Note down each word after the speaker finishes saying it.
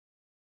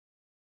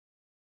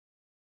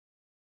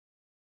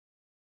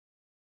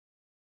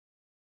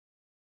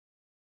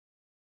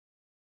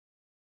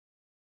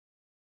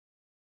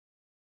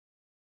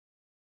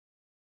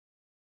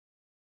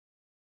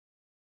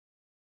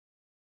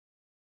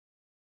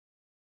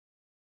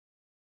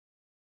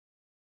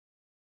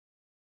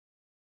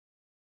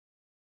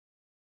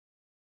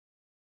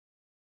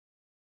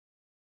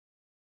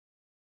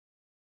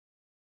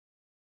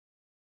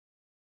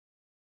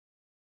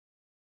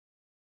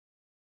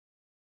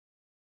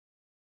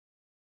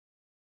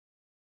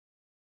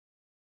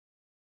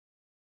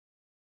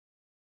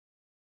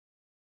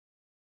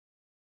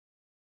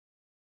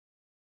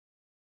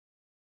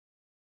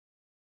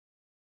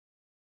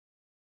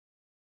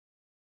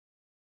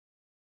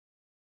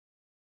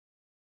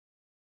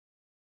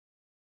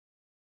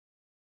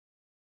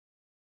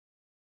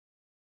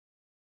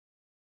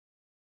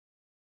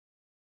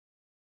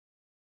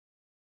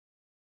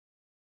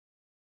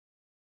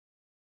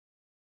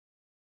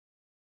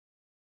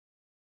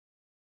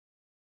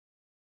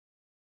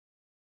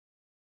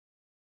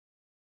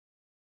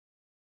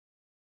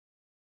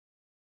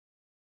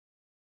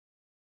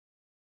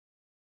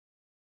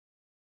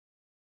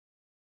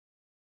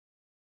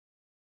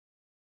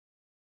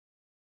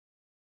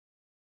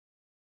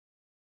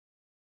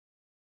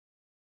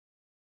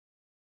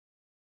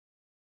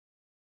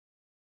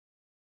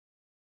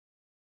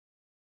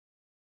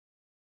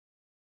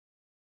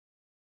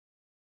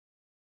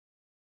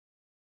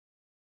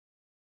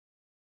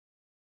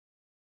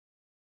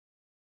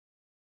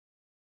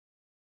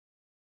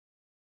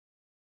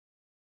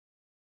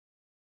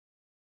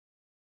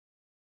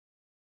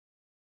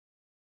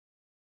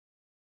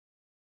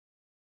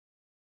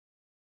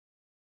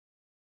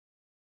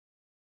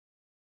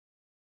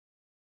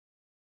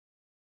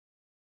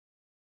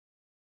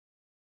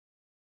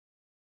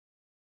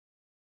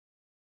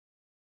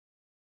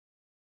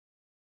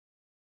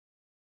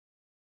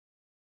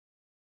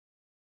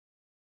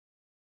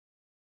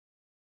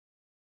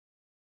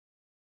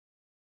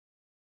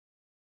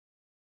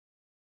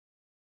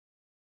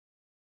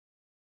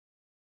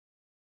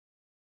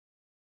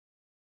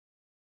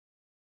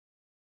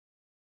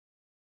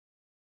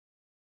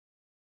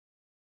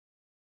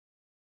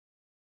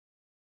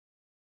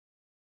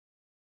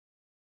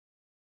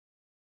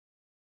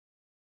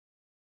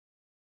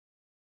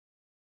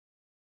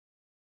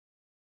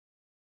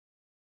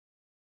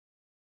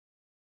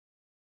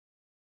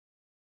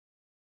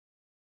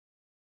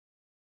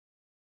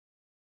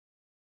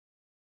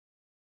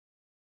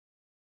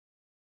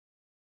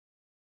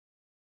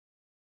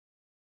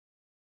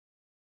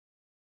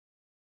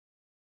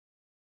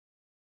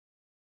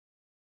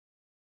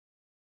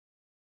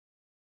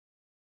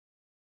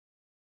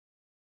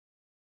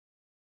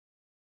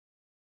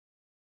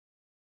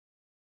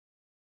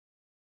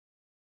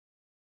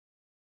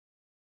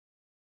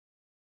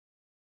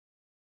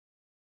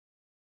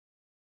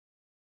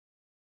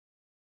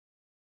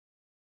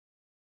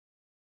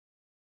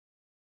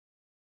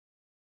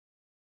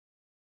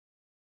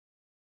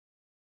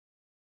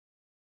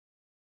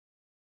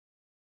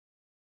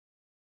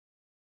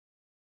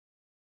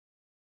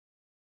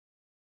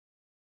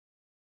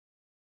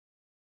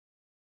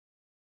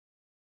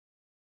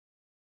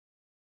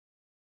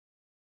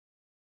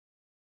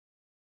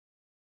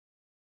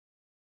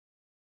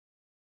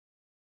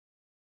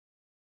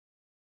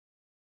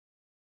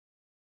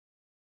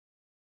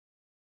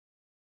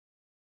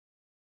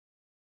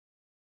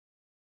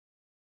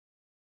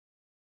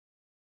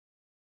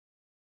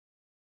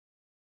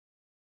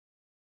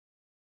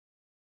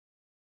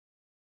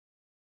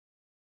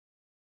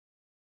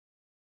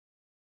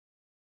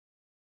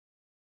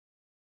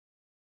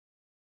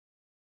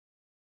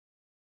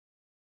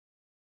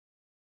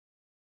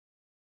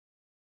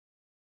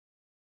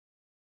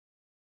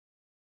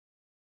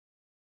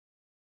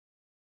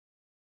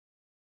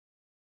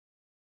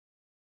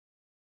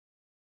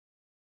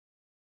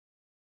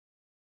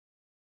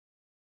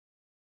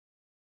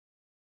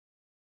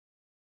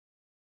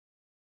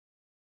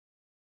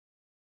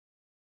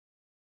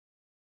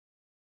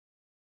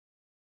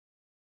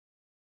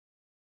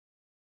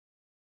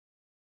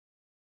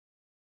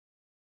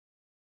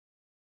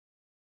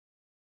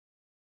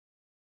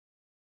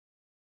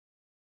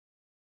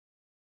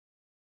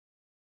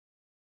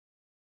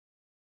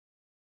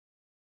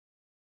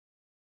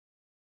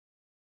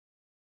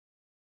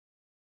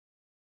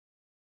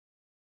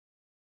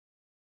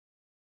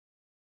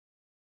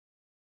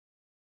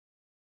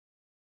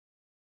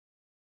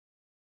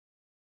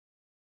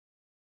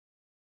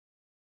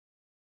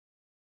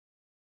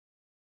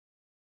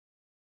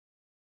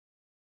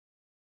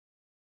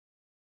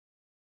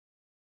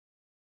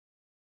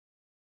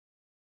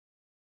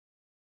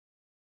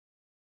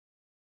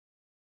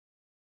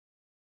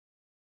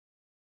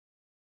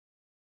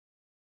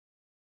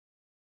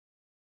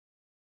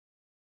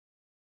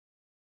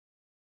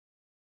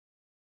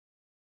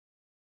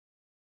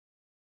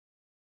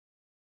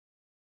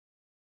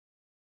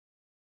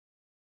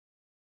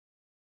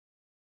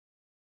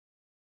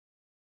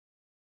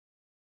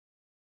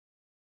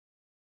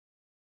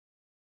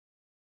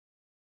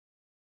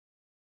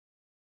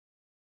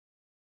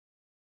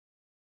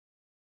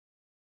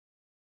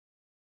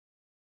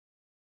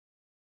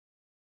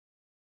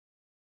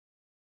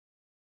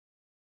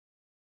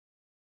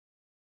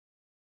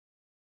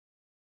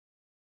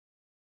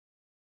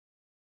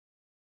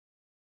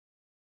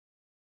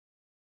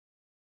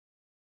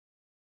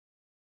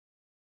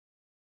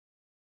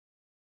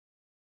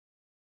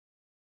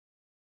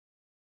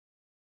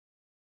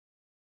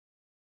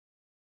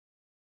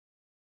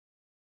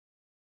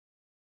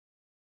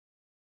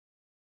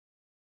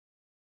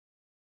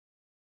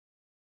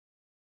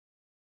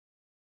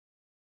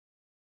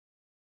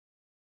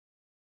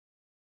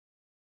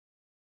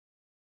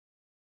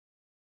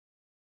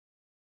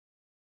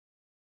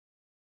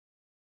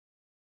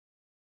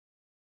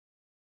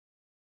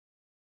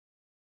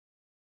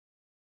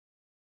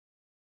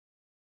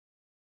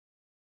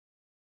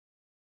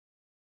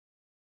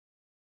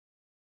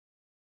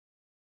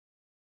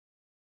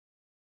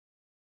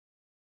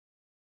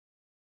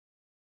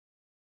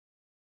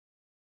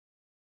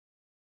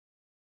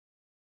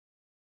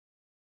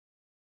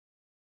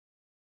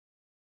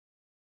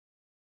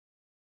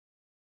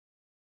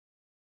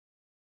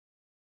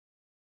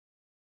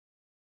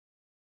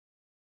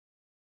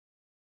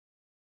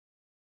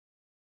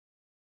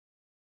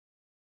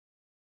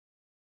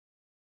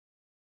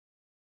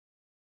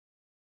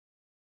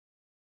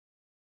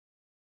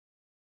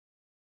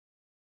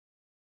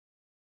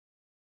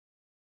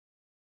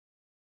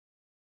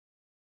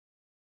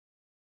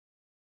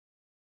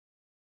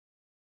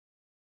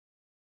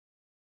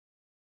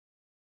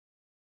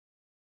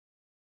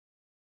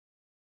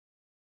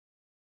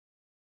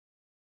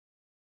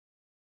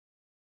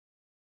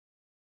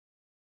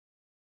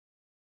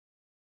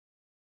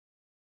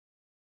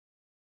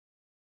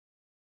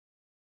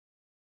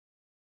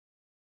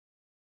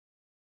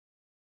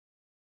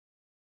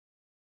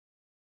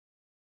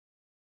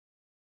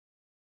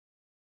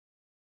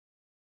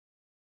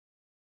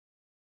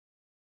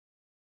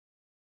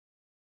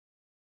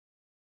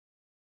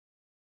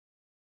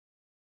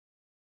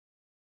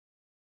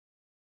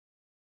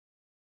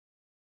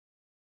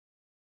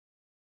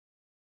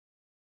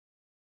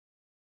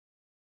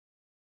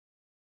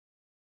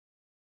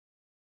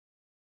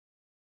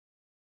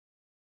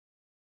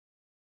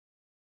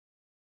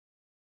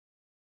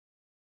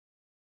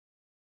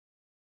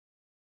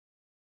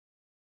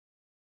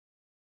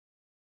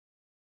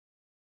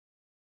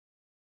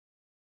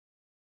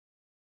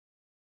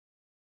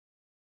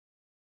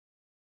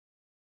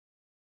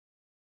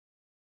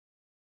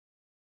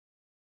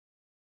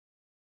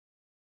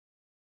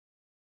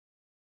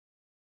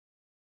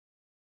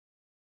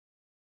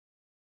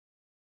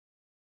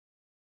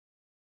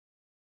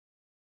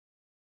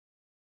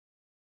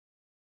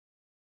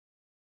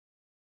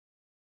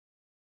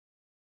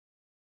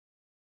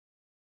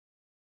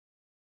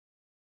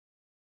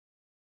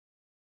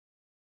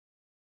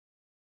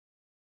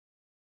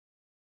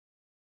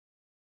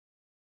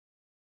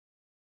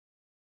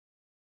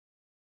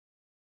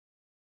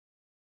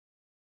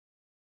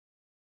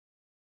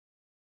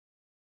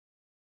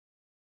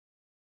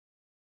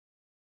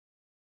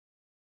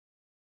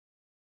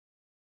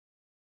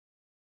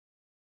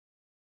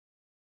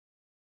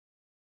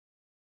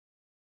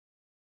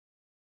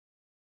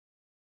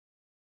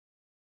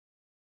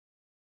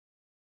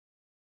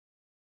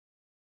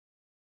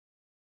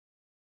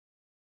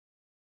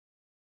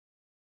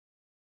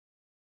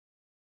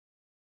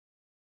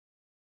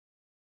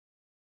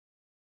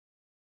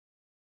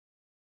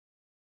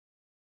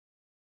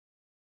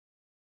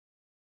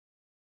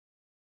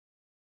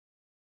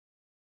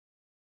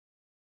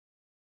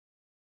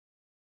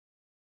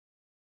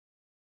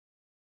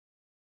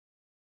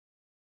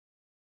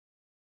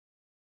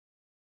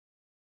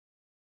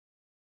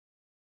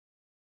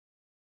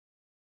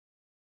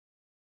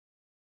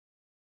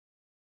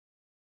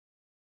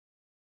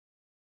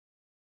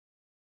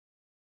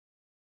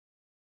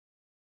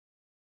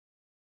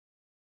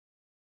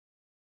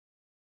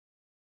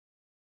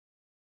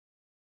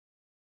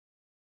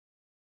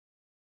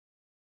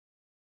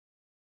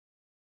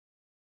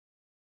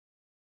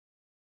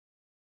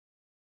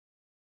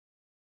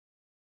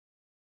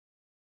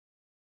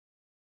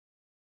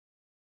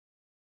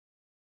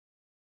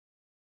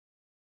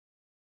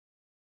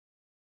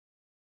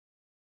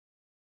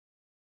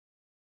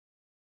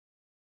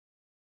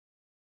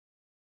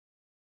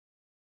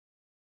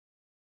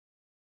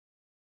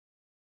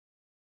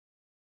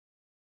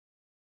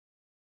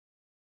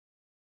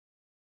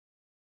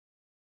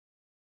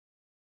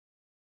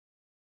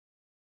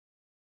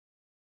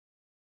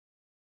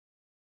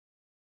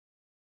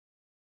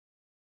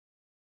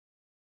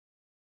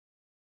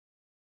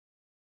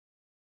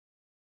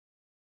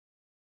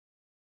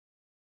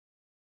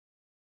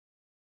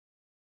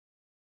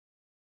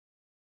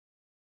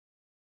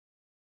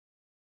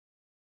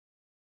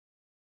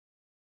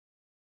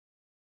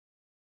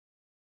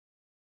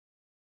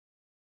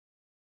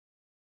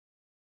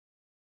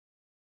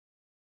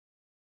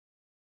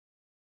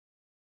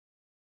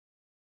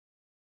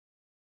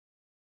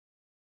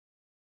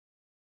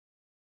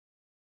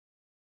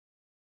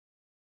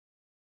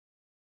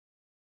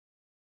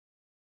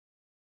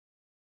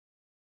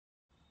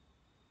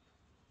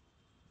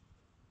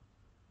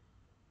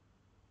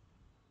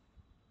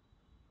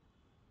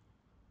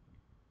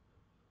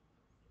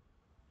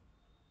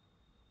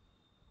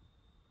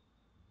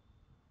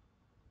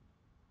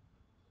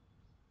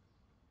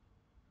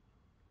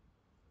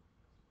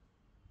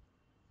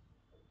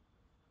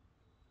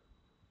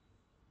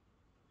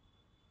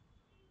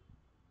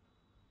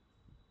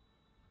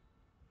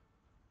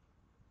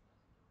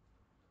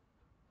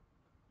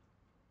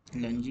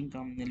Lunging का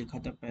हमने लिखा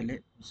था पहले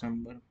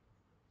December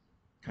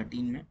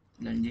 13 में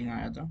लंजिंग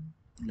आया था।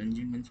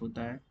 लंजिंग मीन्स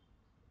होता है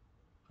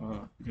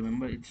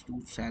remember it's to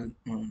sell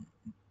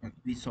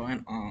we saw an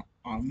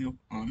army of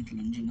ants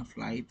lunging a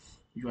fly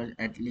which was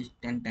at least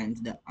 10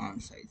 times the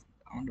ant size.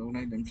 The ant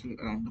organized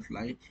themselves around the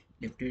fly,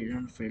 lifted it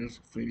on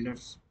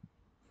feelers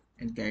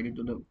and carried it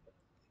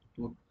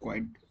to a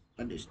quite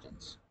a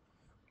distance.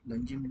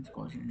 Lunging means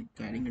causing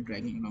carrying and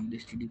dragging along the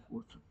steady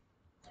course,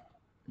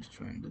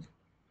 destroying the.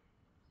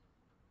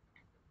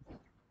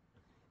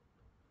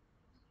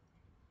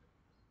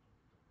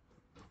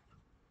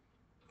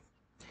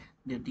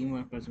 Their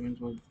teamwork perseverance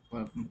was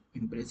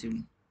impressive.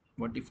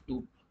 What if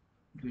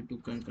we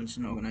took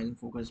consider organizing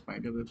focus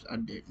spider webs are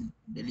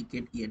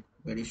delicate yet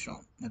very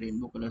strong.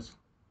 Rainbow colors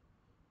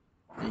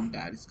the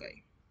entire sky.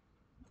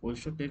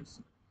 Also takes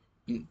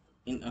in,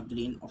 in a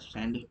grain of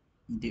sand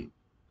they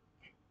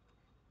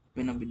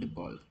pin up with the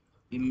ball.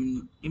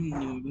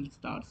 Innumerable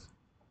stars,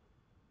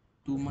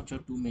 too much or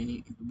too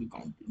many to be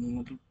counted,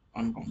 मतलब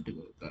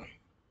uncountable होता है.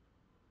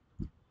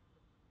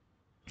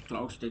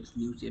 Clouds takes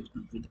new shapes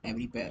with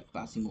every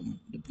passing moment.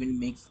 The wind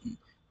makes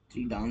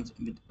tree dance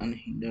with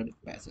unhindered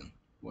passion.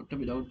 Water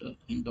without a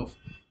hint of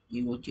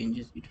ego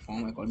changes its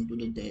form according to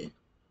the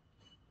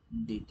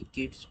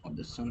decades of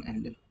the sun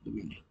and the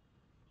wind.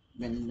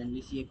 When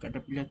we see a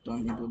caterpillar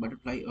turn into a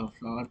butterfly, a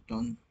flower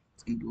turn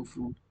into a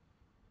fruit,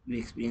 we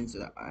experience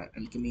the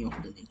alchemy of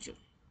the nature.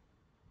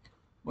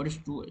 What is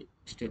true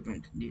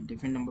statement? The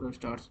different number of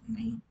stars?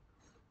 नहीं.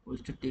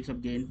 Oyster takes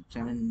up gain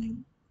 7? नहीं.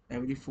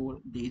 Every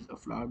 4 days a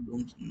flower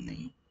blooms?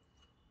 नहीं.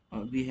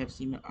 We have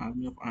seen an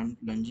army of ants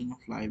lunging a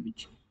fly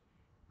which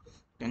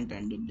 10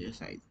 times their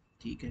size.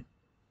 ठीक है.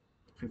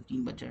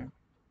 15 बचा है.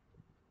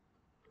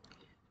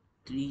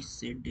 Trees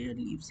shed their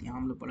leaves. यहाँ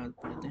हम लोग पढ़े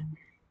थे.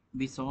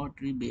 We saw a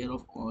tree bare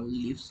of all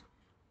leaves,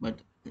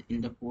 but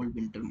in the cold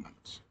winter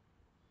months.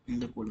 In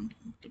the cold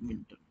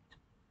winter.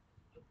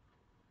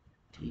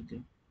 ठीक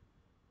है.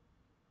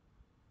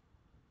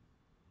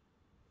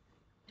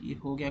 ये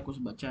हो गया. कुछ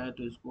बचा है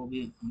तो इसको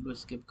भी हम लोग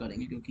स्किप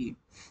करेंगे क्योंकि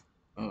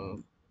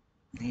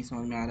नहीं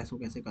समझ में आ रहा है इसको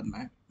कैसे करना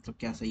है. मतलब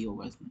क्या सही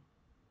होगा इसमें.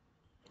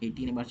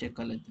 18 बार चेक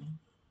कर लेते हैं.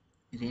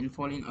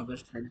 Rainfall in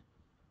August had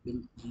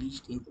been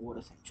reached in over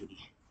a century,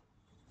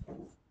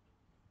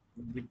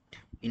 with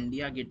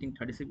India getting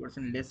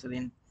 36% less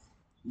rain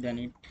than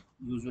it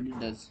usually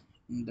does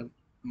in the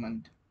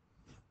month.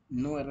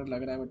 No error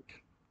लग रहा है बट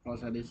थोड़ा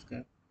सा रिस्क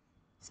है.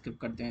 स्किप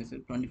करते हैं.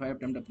 सिर्फ 25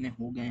 अटेम्प्ट अपने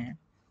हो गए हैं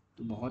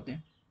तो बहुत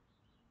है.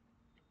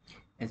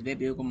 SBI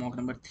PO को मॉक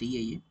नंबर 3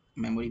 है ये.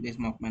 मेमोरी बेस्ड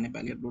मॉक मैंने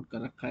पहले अपलोड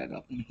कर रखा है. अगर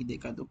आपने नहीं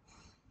देखा तो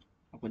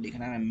आपको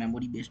देखना है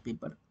मेमोरी बेस्ड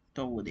पेपर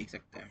तो वो देख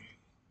सकते हैं.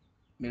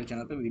 मेरे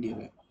चैनल पर वीडियो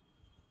है.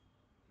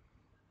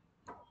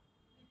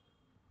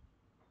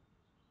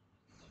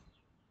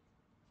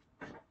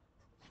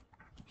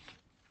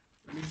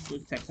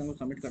 एक सेक्शन को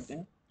सबमिट करते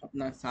हैं.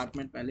 अपना 7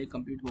 मिनट पहले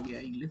कंप्लीट हो गया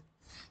इंग्लिश.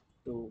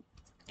 तो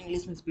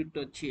इंग्लिश में स्पीड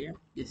तो अच्छी है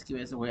जिसकी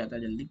वजह से हो जाता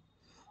है जल्दी.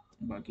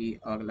 बाकी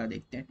अगला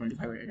देखते हैं.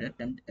 25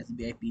 अटेम्प्ट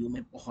SBI PO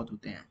में बहुत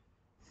होते हैं.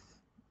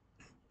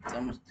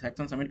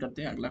 सेक्शन सबमिट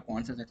करते हैं. अगला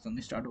कौन सा सेक्शन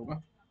में स्टार्ट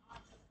होगा.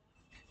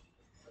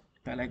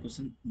 पहला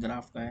क्वेश्चन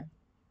ग्राफ का है.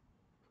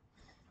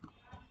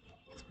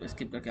 इसको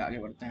स्किप करके आगे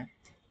बढ़ते हैं.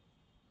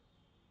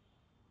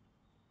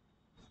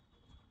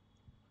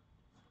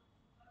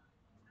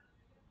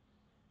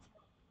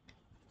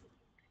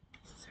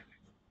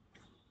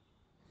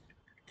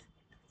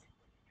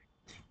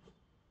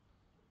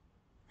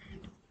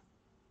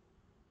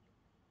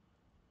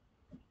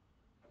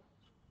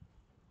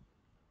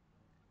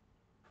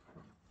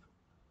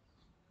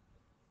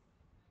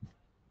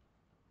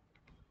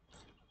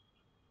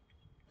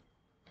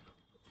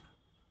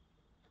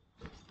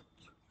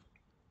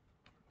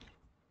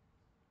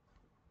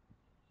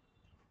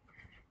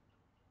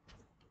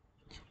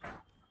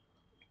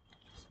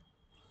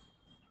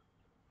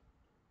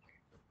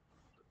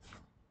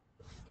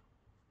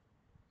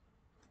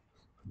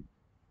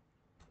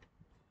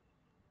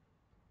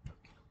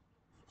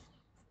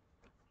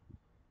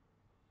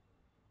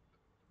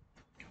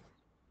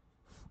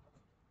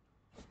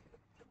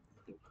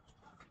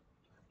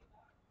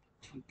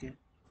 ठीक है.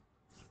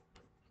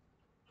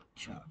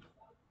 अच्छा.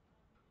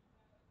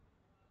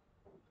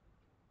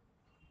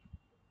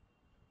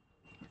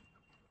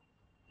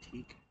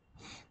 ठीक है.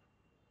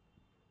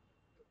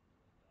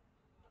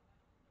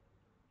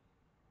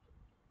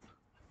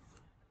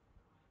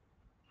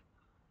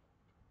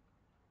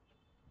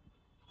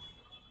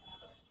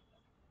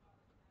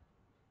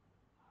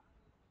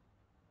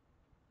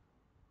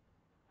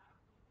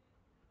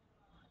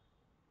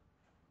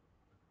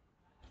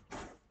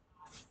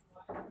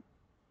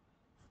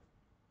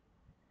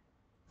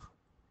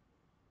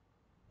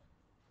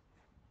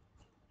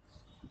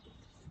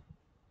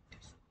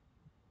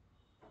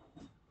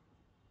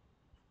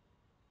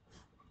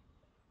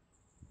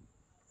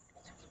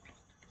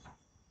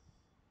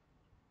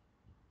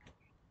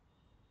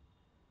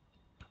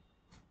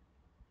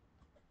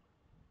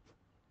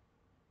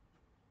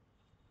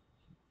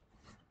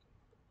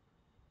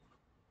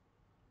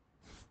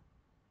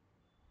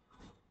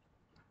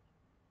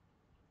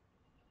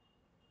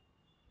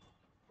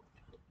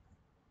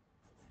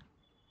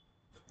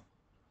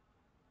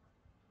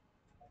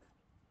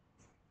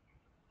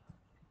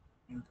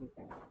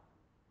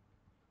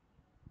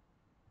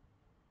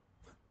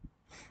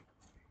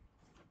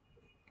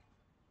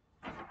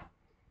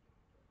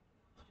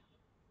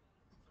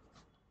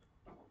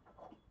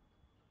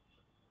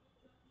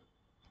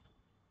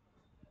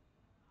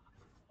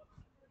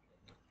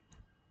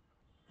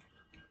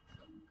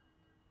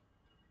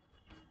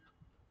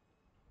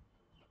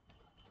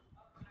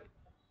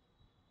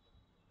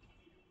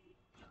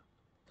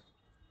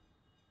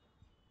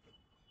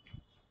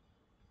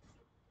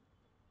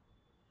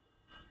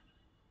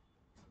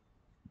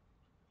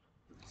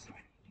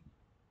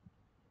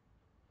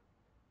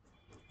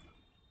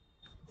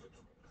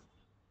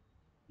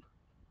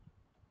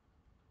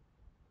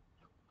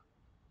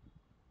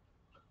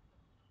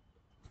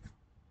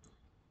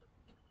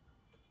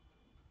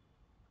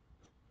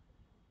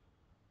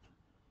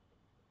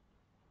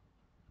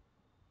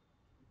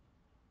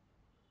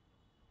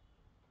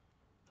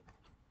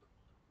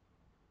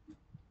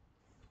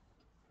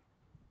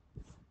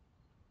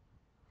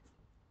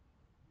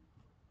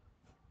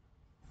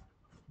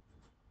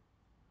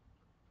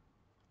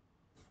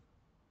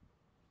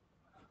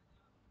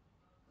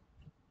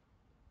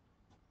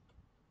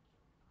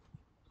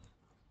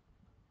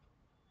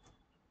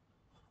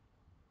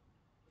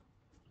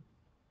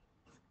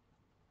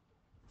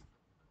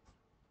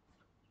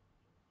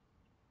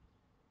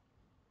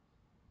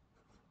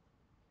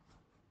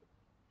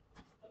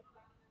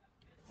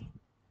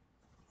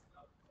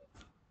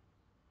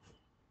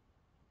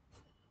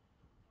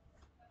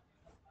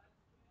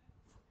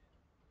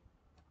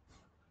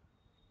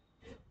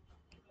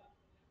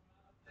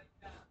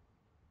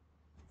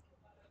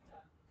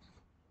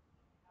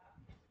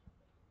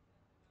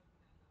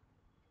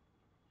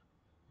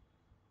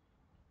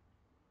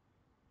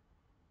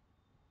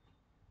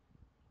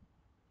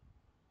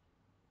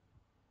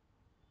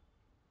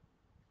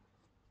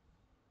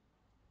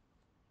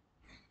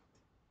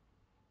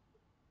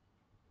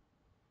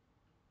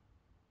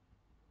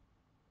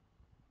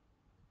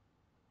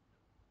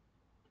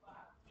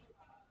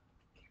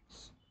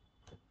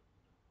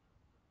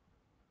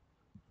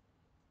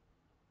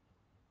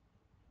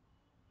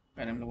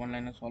 पहले हम लोग वन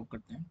लाइनर सॉल्व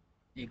करते हैं।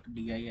 एक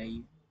डी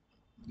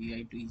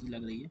आई तो इजी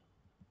लग रही है।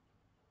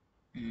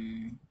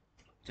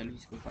 चलो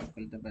इसको सॉल्व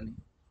करते हैं पहले।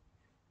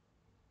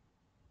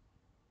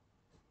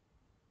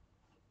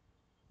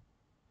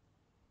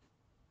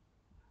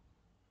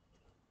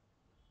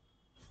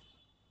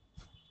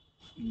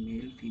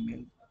 Male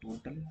female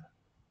total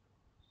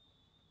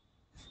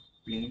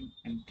plane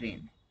and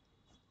train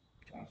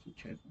 400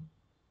 600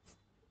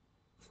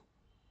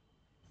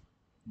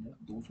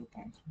 200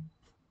 500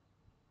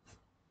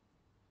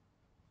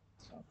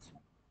 700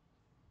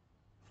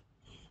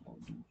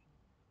 100 200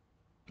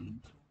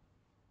 300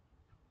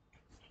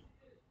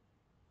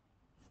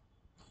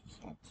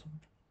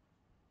 700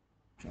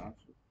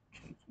 400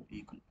 600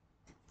 1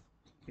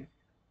 ठीक है।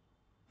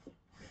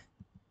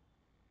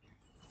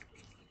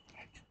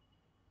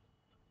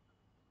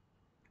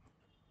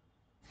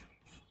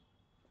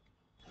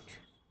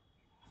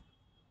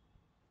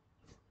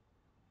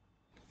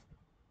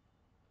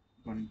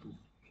 1 2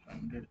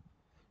 100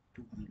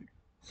 200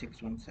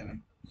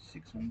 617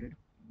 600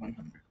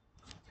 100।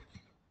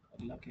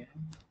 अगला क्या है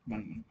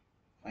 1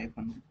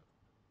 500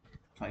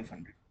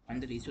 500 and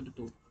the ratio to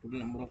total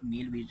number of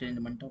meal visited in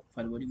the month of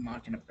February,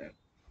 March and April.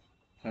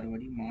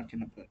 February, March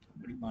and April.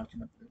 February, March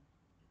and April.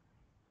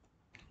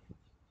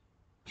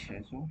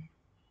 600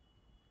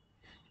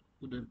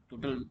 to the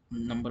total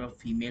number of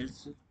females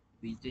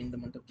visited in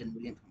the month of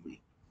January and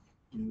February.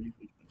 January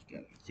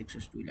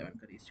 6:11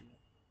 का ratio है।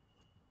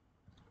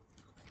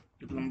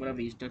 Total number of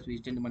visitors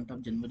visited in the month of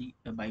January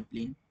by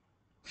plane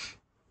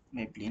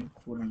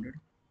 400.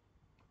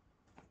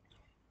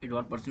 It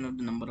what percent of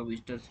the number of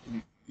visitors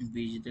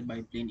visited by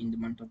plane in the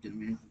month of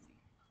January and February.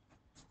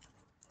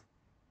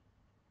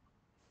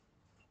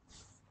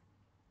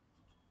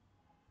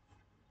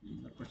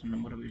 What percent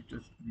number of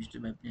visitors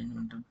visited by plane in the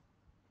month of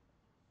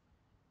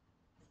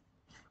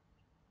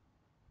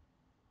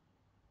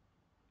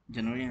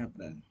January and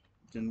April.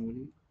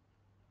 January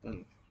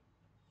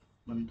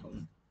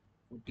 1000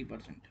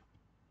 40%.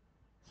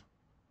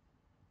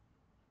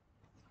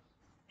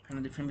 And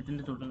the difference between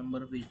the total number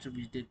of visitors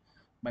visited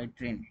by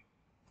train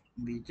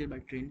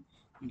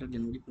into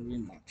January, February,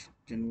 and March.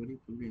 January,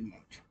 February, and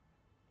March.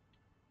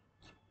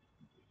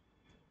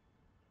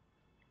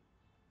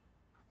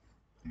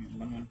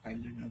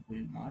 1150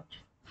 February, March.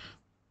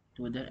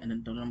 Together, and the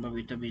total number of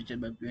visitors visited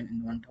by plane in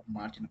the month of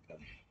March and April.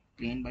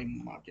 Plane by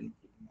March and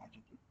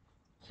April.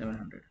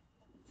 700.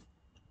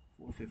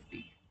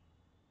 450.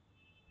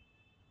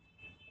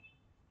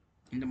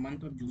 In the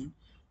month of June,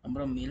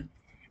 number of male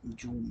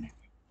June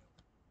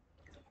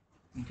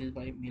increased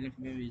by male and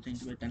female visiting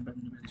by 10%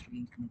 in the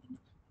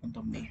month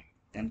of May.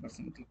 10%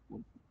 मतलब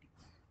 450.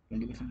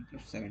 20%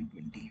 मतलब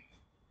 720.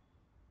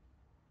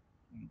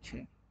 अच्छा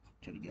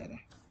चल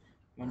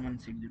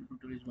 1160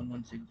 total is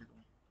 1160।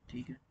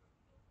 ठीक है।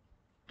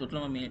 Total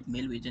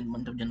mail ways in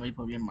month of January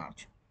February and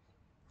March.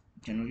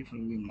 January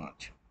February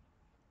March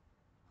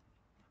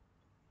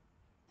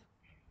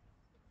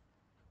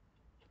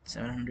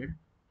 700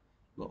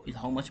 is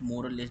how much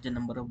more or less the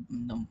number of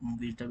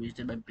visitor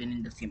visited by plane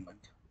in the same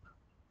month.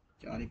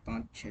 4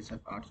 5 6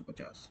 7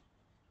 850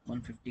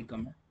 150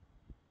 कम है.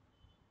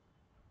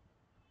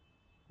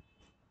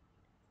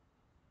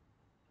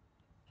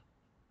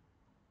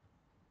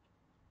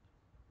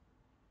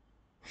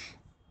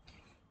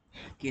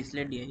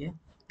 Caselet दिया ये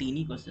 3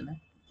 ही question है,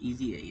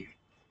 easy है ये.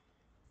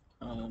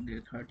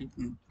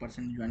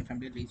 30% joint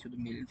family ratio तो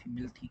male and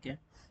female ठीक है.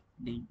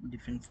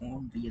 Different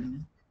phone Realme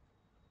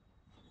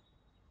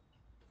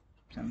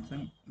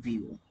Samsung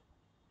Vivo.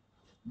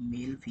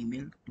 Male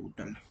female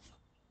total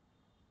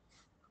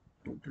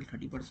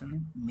 30% है.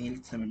 मेल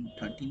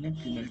 13 है,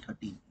 फीमेल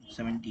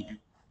 17 है.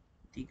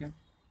 ठीक है.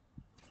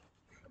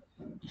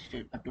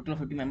 Total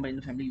 50 member in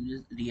the family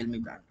uses Realme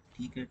brand.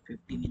 ठीक है.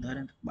 15 इधर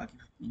है, बाकी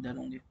इधर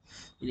होंगे.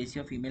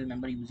 Ratio female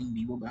member using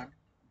Vivo brand.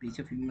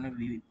 Ratio female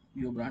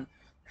Vivo brand.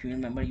 Female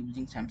member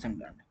using Samsung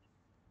brand.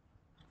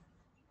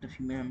 The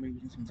female member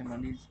using Samsung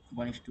brand is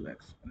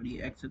 1:2x. अगर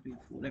ये x है तो ये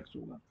 4x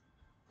होगा.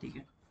 ठीक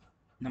है.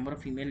 Number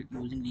of female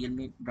using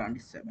Realme brand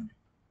is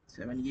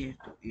 7 ये है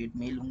तो 8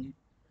 मेल होंगे.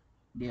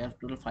 There are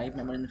total 5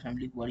 members in the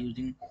family who are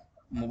using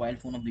mobile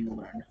phone of Vivo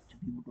brand.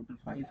 Vivo total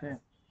 5 है,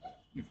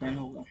 ये 10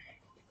 होगा.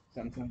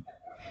 Samsung.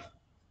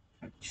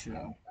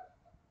 अच्छा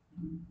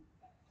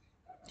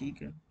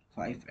ठीक है.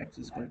 5x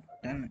equal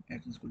 10,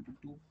 x equal to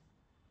 2.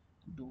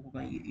 2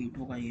 होगा, ये 8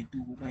 होगा, ये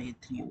 2 होगा, ये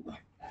 3 होगा.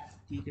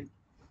 ठीक है.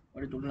 और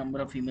total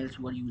number of females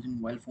who are using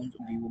mobile phones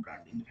of Vivo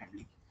brand in the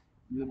family.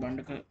 Vivo brand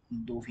का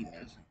 2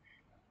 फीमेल्स हैं.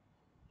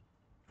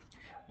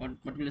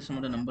 What will sum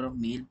of the number of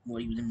male who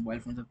are using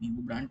mobile phones of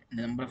Vivo brand and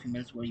the number of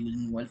females who are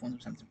using mobile phones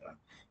of Samsung brand?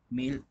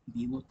 Male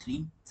Vivo 3,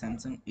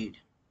 Samsung 8,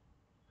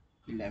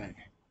 11.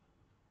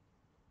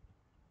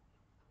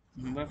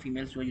 Number of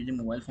females who are using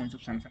mobile phones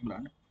of Samsung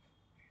brand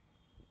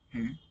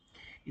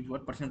is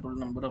what percent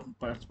total number of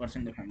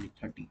person in the family?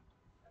 30.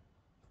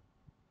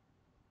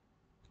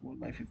 4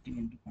 by 15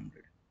 into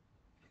 100.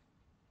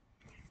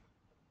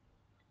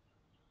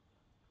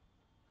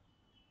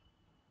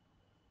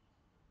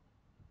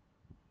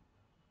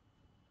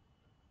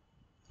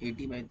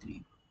 80 by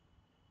 3.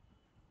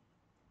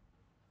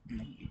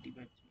 No, 80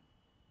 by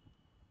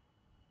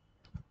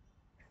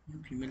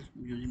 3. Females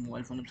using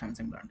mobile phone of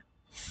Samsung brand.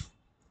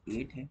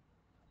 8 है.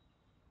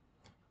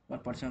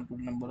 What percent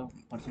total number of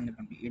person in the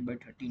family? 8 by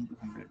 30 into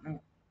 100. No.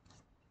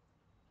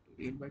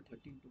 8 by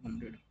 30 into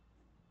 100.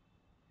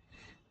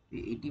 ये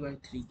 80 by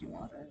 3 क्यों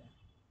आ रहा है?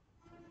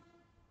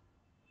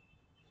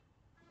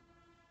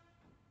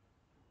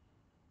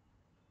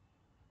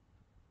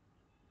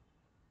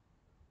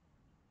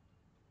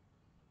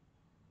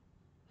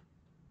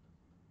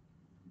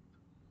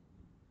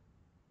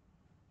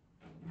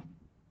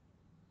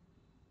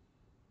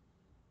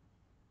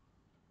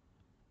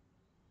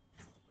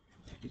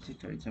 This is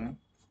 37,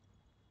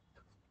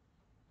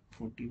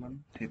 41,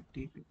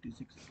 50,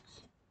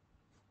 56x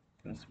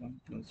plus 1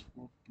 plus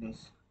 4 plus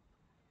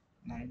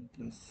 9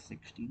 plus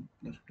 16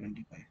 plus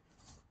 25.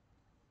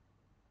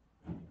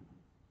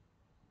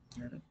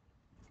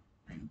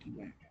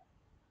 91.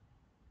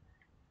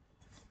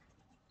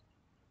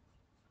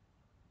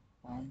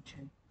 5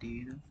 6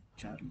 13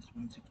 40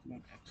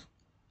 161x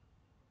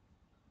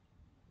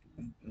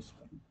 1 plus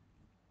 1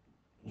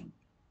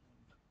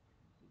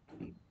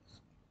 3 plus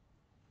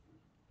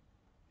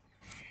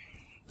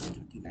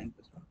 39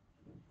 plus 1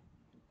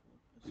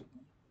 4 plus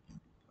 1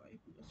 5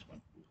 plus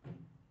 1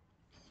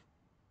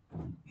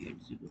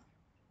 80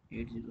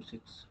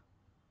 806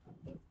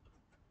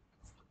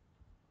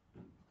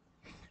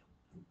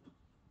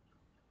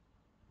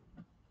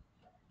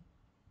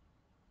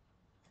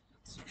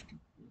 64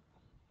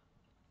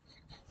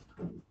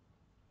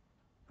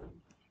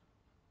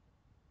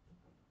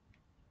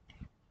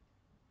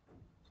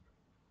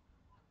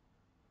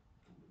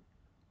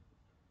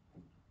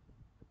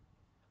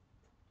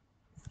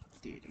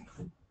 13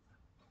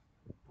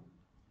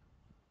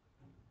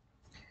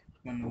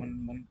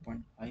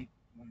 111.5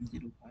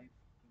 105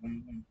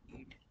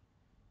 118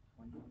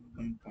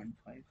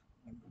 111.5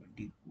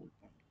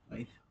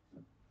 124.5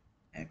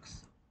 x.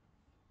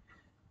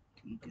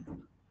 ठीक है.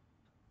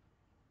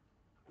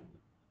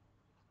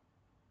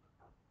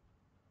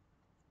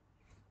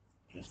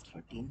 plus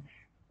 13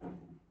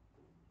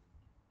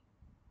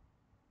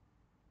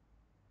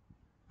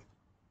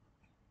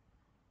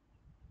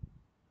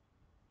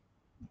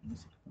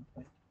 minus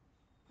 6.5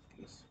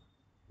 plus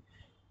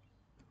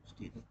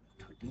zero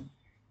plus 13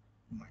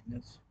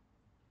 minus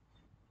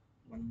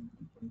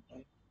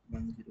 1.5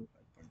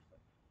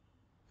 105.5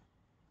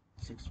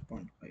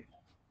 6.5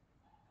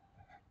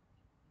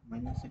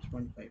 minus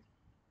 6.5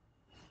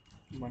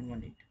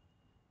 118.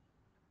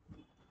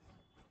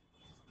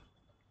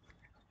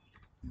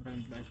 Number of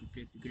employees who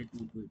play cricket 2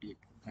 to 88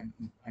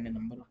 and a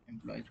number of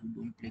employees who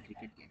don't play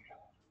cricket game.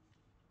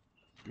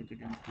 Cricket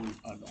and school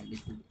are the only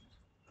two games.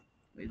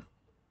 Right?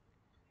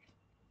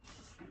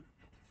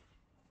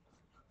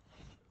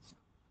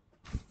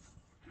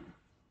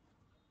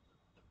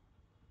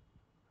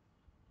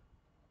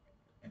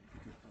 And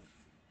cricket are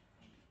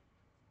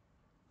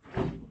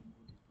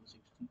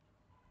 60.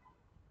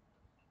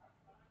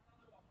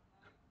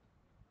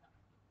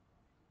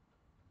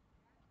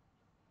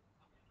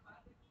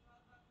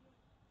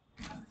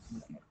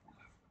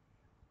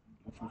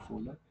 So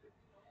 16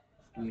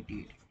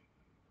 288.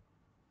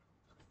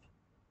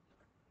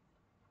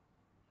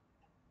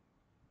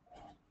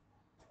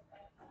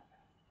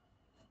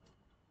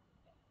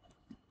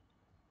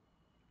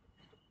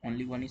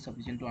 Only one is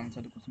sufficient to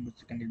answer the question, but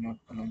second is not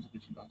alone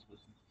sufficient to answer the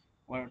question.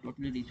 Or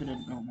totally reduced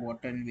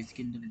water and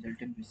whiskey in the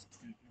resultant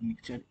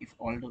mixture if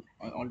all three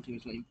are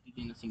included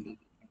in a single.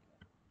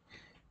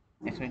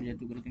 XYZ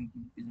together can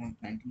is on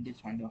 19 days.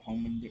 Find out how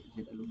many days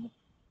it alone.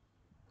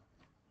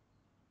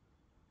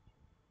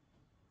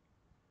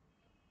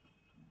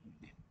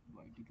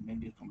 Why did 9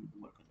 days complete the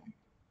work alone?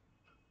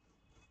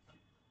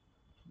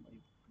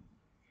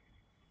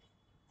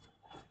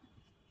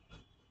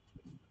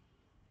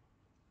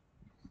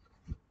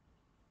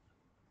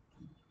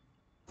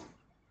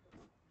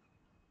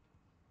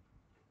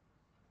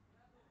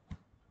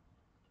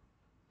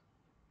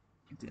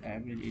 The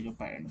average age of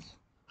parents.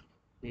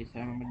 There is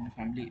 7 members in the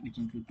family, which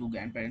include 2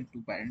 grandparents,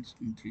 2 parents,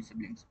 and 3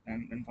 siblings.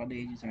 And grandfather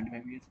age is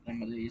 75 years,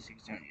 grandmother age is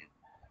 67 years.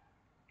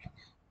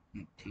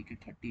 ठीक है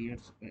 30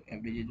 years.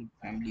 Average age of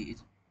family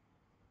is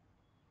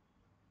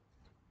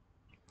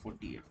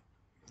 40 years.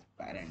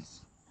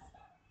 Parents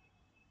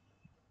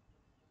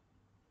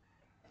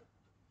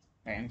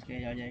parents का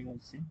as आ जाएगा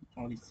इससे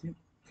और इससे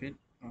फिर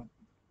 2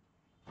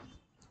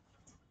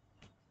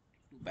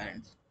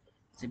 parents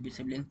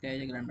siblings का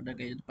as grandmother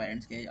का एज तो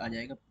पेरेंट्स का एज आ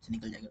जाएगा से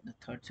निकल जाएगा. The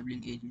third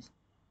sibling as is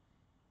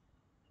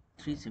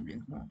 3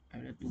 siblings ना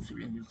average 2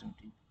 siblings is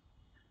 70.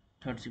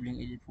 Third sibling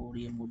age is 4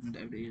 years more than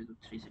the average age of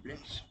 3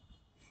 siblings.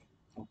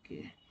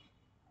 Okay.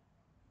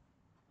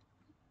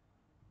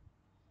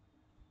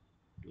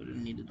 You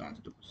don't need to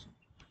answer the question.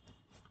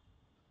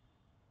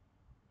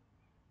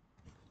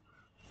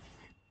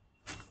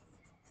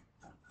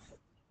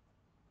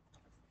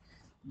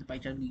 The pie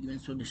chart will be given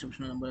so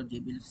distribution number of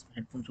JBL's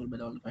headphones sold by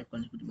all the 5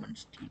 consecutive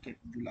months. ठीक है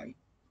July,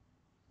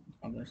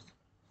 August,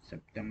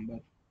 September,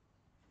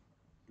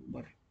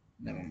 October,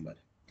 November.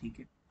 ठीक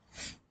है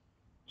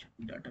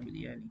data भी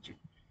दिया है नीचे.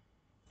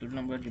 Total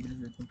number of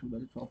JBL's headphones sold by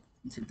the shop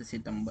in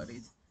September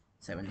is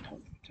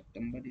 7,000.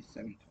 September is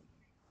 7,000.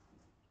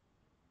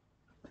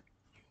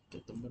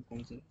 September कौन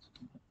सा?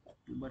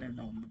 October and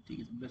November. ठीक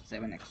है तो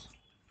 7x.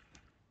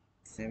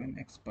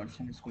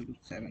 7x% is equal to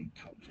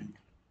 7,000.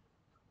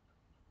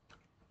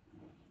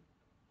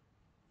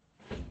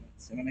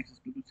 7x is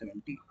equal to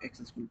 70, x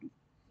is equal to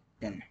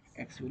 10.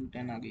 x value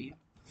 10 आ गई है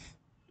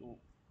तो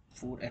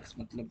 4x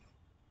मतलब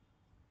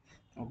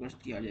अगस्त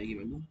की आ जाएगी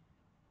value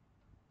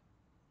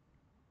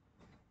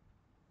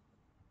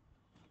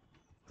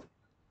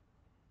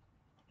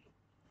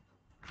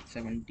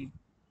 70%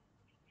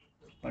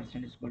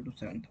 is equal to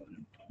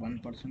 7,000.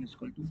 1% is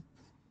equal to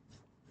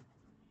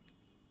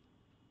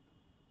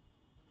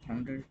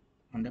 100.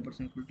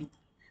 100% equal to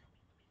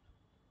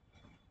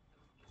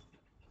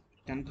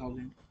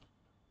 10,000.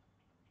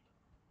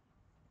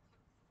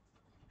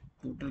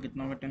 Total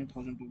कितना होगा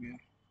 10,000 हो गया.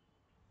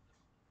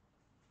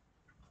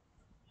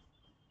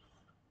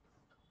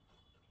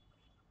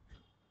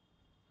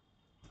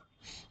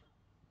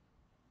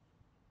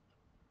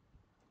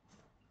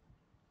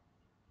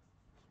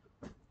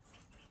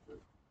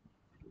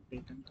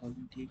 टोटल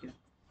 10,000 ठीक है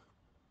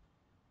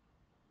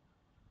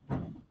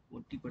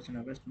 40%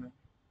 अगस्त में.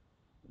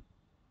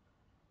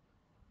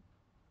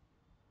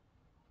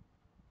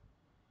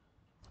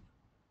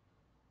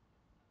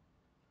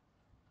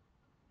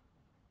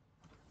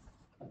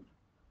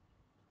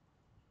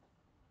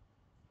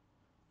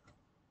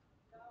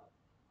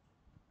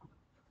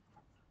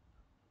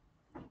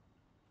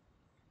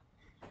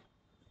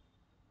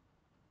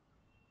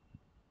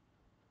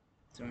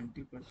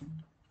 सेवेंटी परसेंट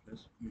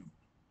प्लस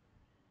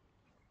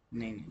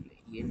नहीं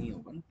ये नहीं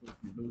होगा ना तो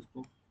हम लोग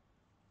उसको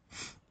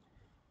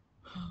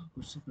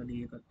कुछ से पहले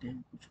ये करते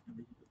हैं कुछ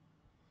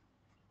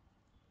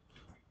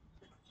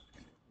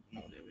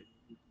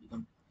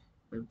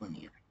बनी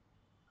है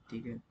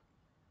ठीक है.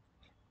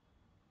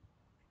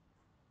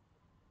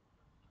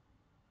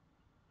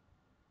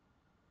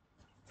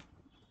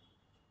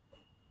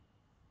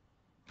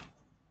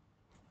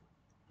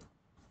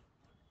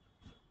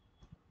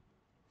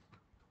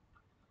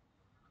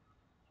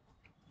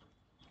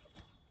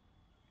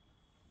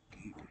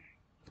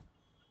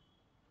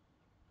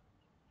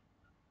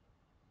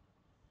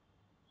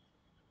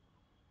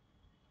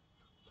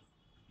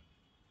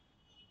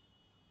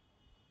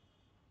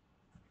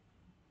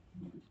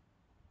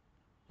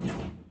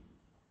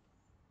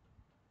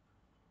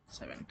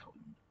 सेवन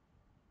थाउजेंड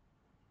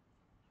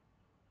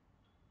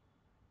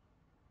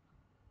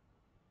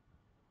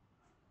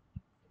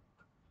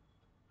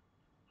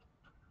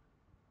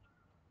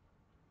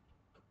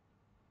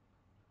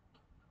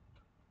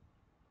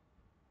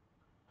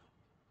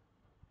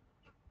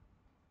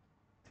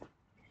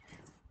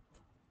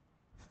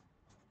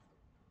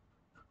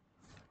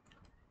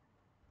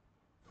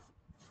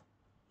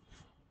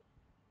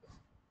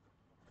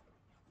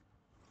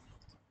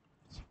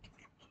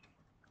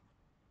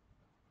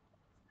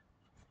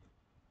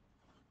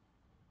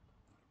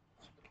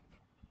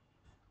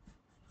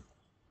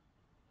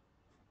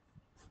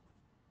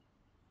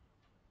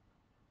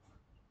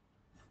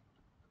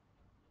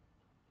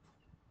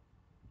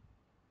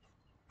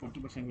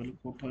 40% वैल्यू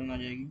 4000 आ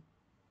जाएगी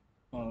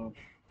और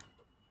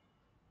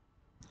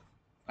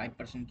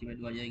 5% की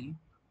वैल्यू आ जाएगी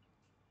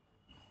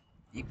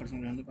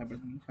 1% रहने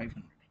 5%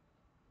 500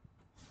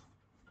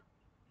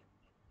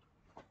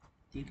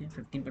 ठीक है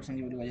 15%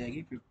 की वैल्यू आ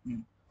जाएगी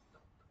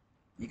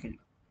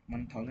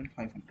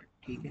 1500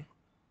 ठीक है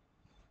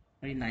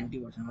और ये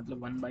 90%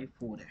 मतलब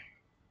 1/4 है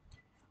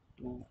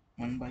तो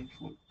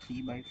 1/4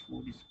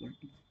 3/4 इक्वल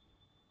टू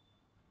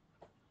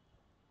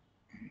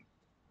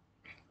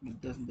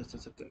 10 10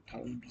 17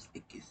 18 19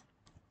 21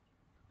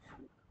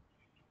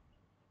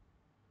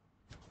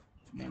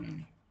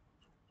 नहीं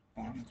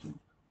 500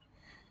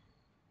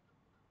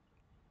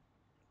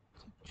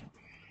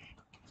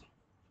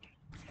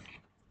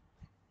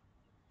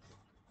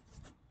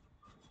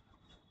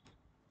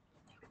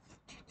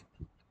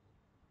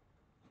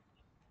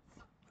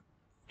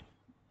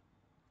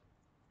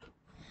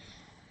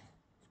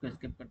 इसको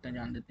स्किप करते हैं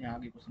जान देते हैं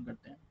आगे क्वेश्चन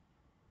करते हैं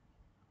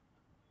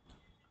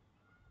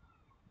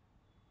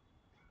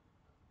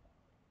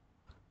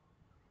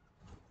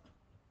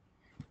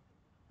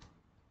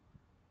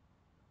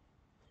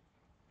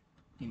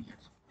ठीक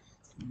है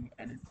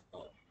edit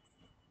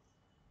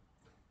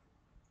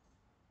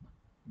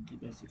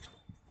 20/6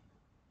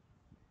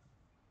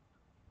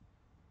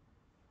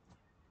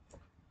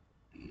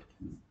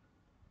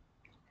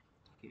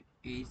 okay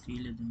A is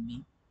less than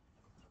B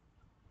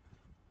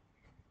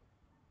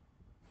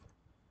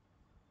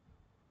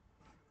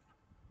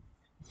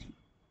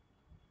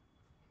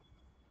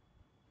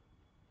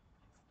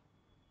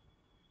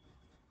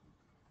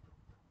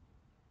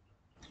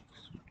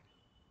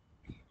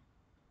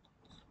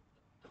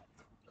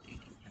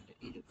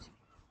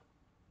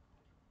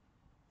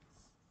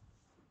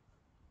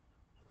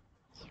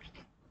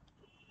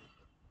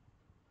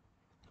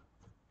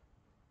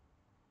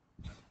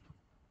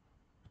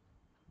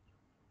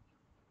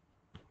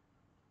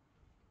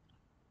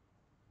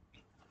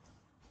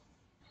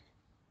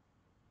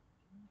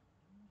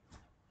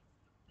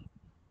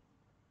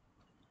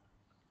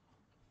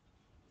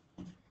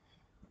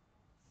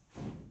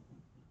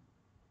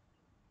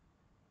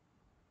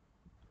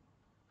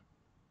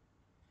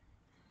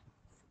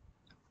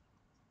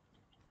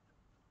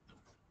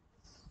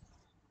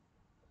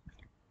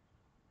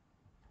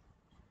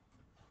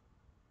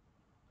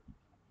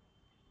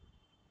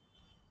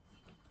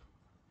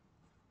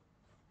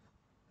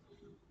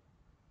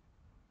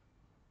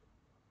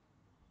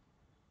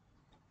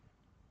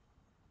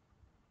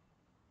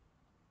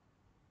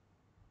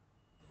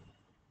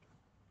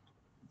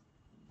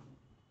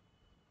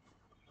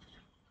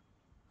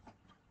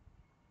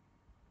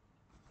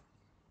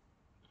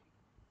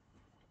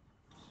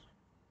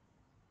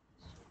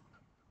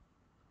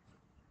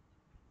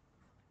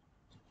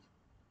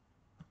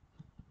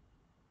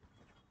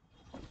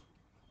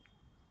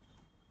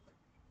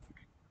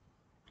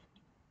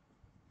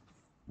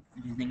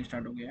reasoning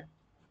start हो गया है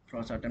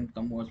थोड़ा सा अटेम्प्ट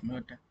कम हुआ उसमें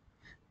बट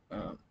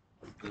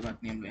कोई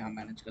बात नहीं हम यहाँ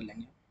मैनेज कर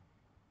लेंगे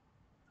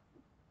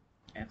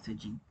F से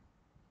G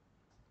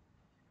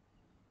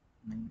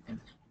नहीं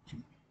F से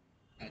G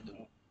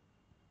दो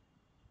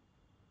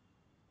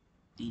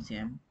T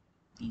से M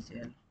T से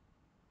L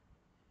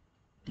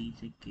T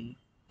से K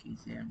K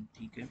से M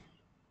ठीक है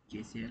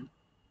K से L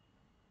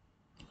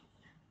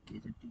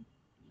K से T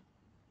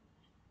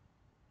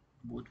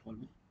both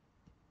follow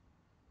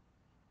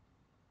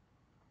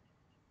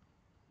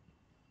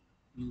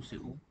U से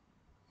O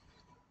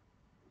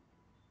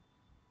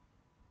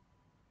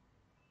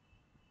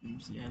U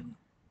से L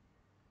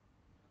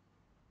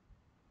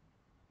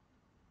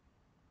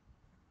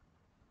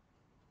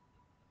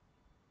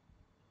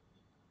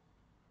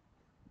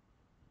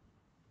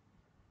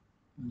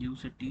U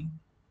से T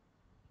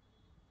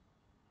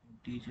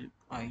T से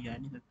I जा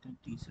नहीं सकते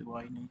T से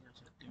Y नहीं जा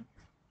सकते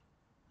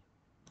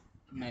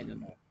neither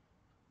nor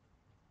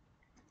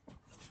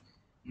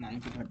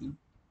 9 to 30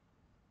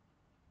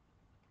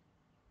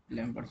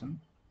 11%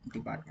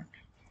 department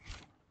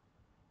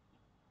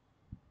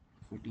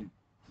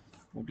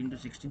 14 to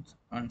 16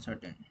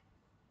 uncertain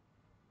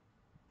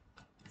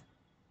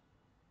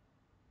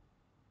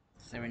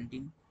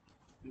 17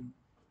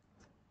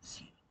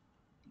 C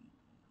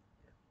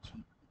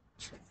D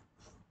G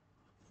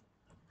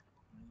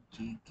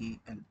J K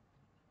L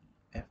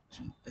F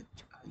G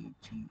H I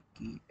J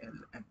K L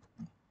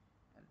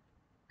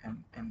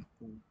M M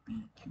O P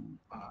Q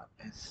R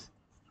S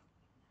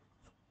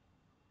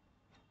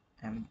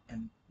M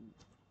N O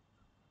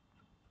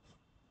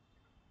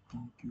P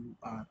Q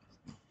R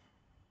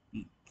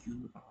P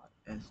Q R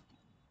S T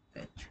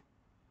H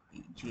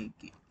I J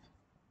K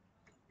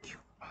Q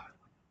R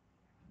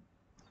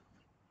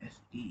S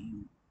T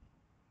U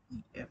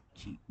E F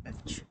G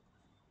H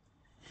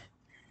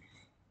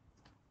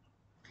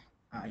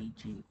I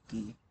J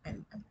K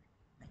L M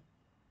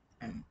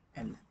M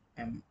L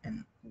M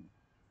N O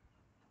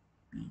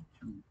P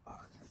Q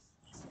R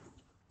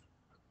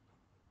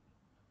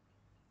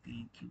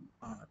P Q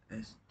R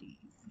S T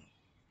U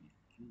P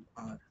Q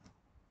R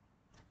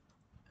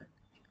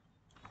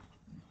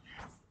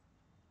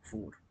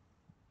 4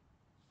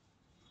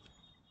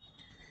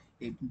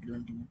 18 to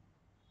 20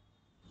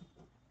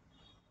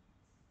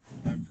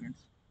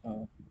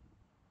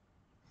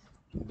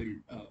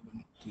 build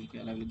ठीक है,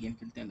 अलग अलग game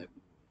खेलते हैं अलग,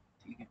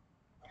 ठीक है।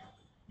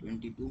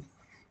 22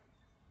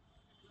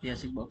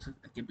 basic boxes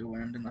are kept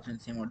one and not in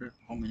same order.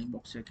 How many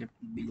boxes are kept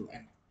below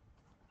n?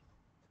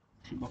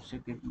 3 boxes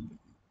are kept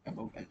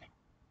above n,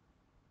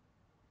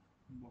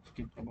 box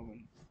kept above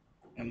n,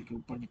 l के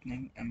ऊपर जितने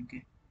हैं m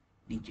के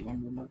नीचे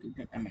वन दोनों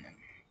कितने m and m,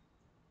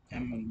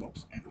 m1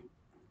 box n,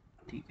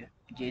 ठीक है।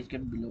 j is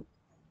kept below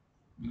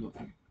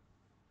m,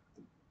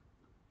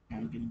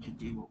 m के नीचे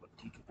j होगा,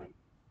 ठीक है।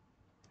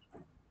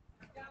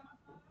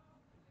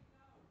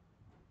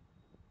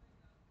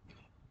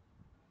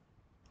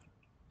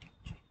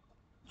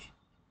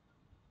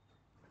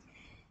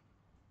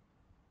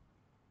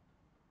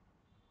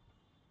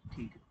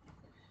 ठीक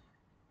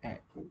है,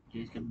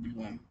 j is kept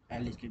below m,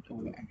 l is kept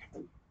over n,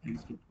 l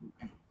is kept over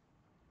n,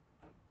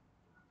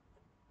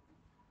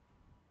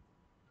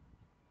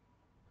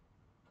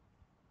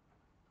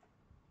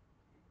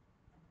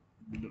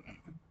 below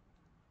n,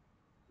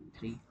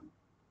 3,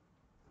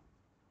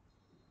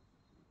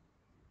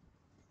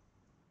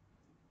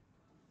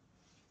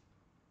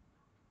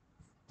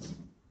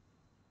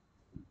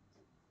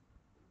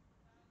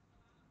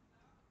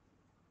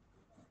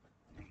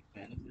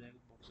 पहले बोलेगा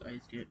box i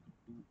is kept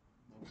 2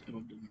 box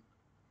above the n,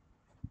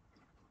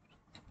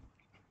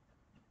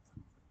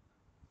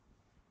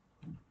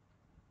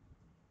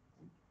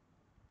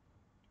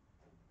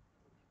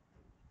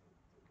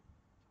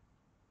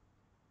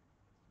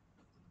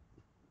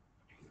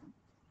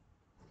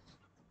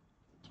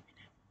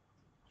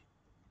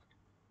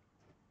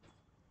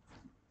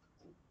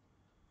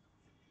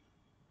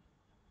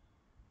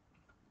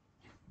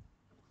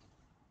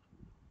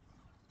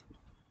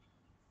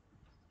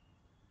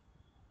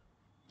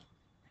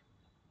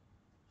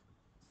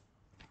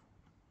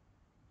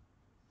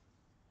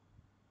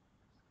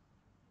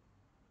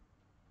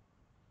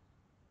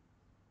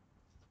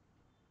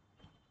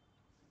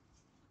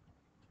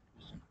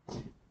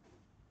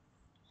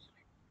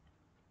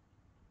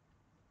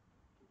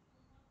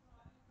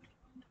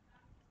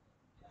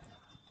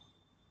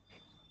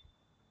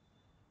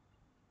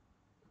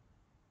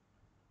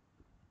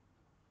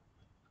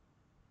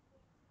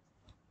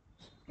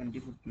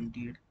 24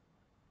 28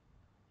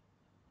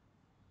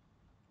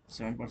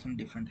 7%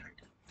 different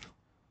height,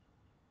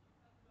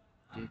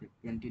 ठीक है।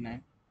 29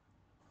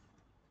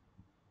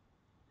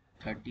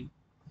 30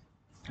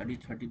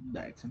 30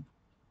 direction,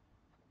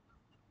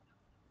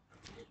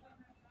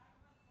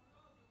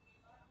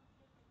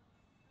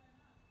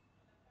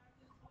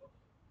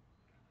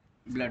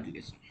 blood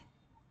relation।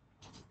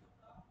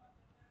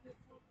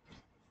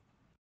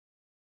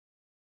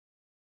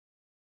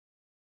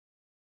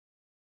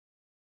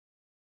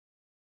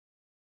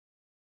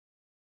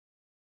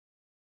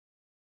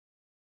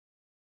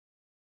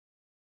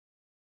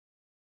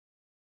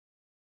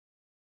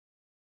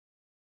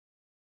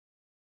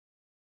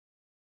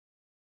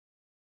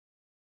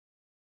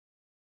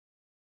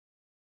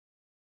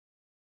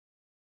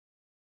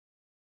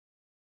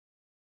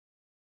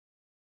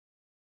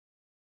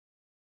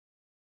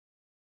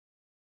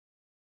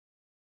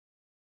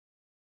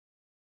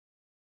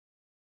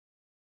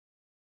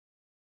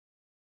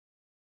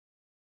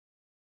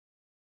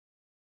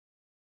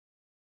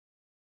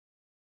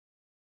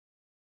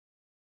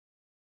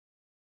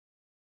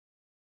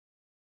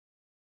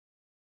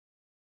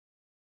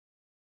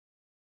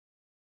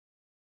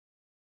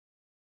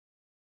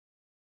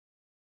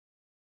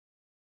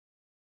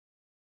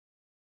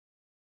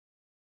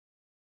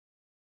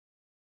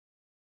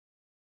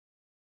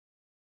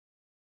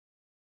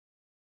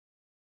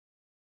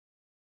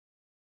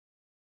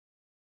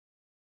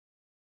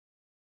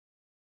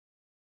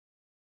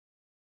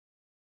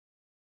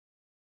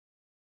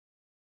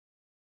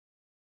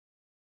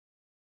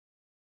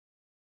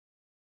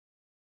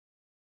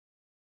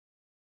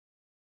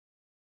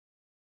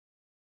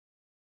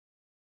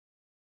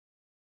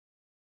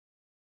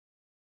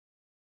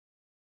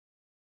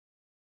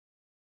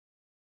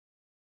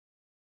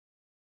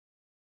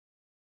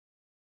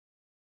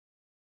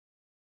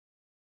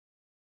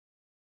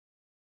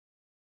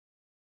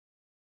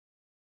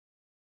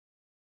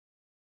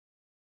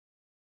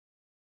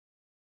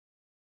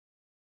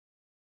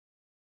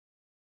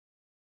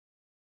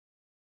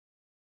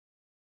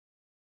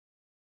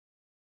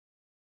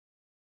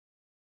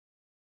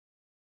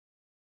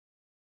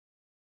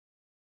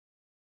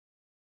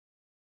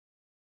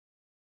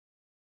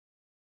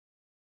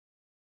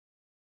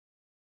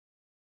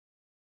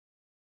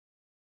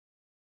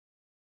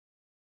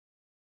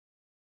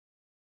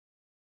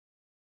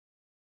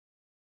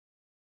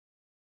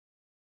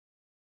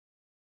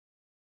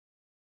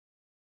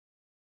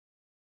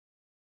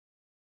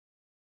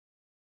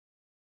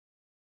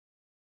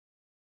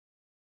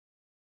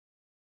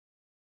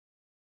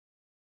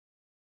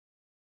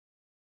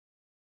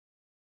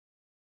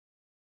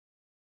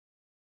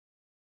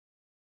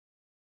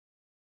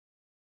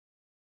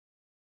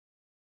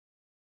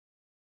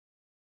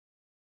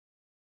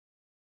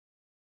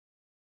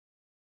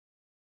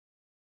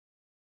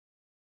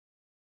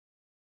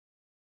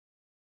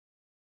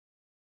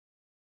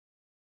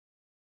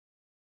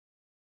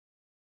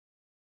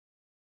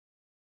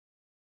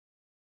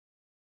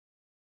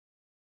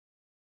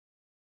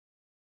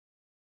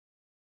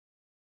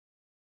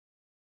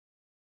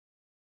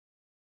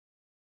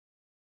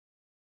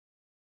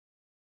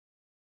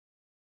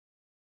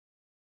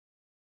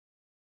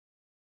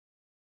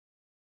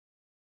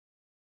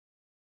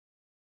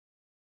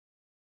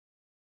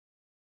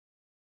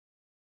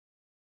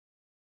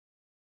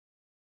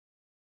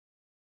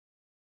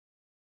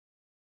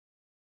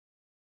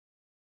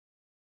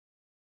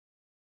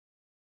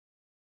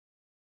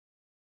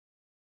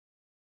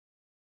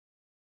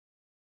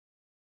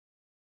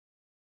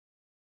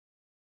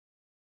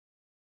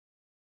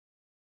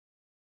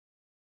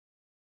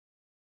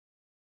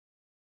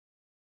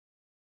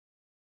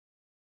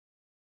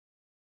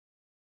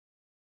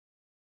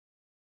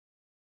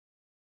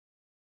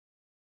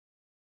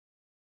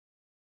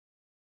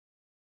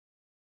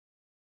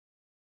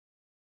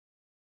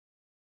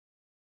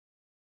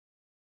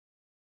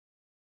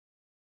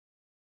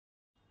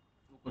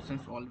 Question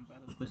solve नहीं पाया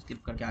तो उसको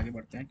skip करके आगे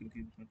बढ़ते हैं,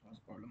 क्योंकि उसमें थोड़ा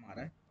सा प्रॉब्लम आ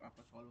रहा है। तो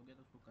आपका सॉल्व हो गया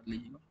तो उसको कर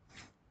लीजिएगा।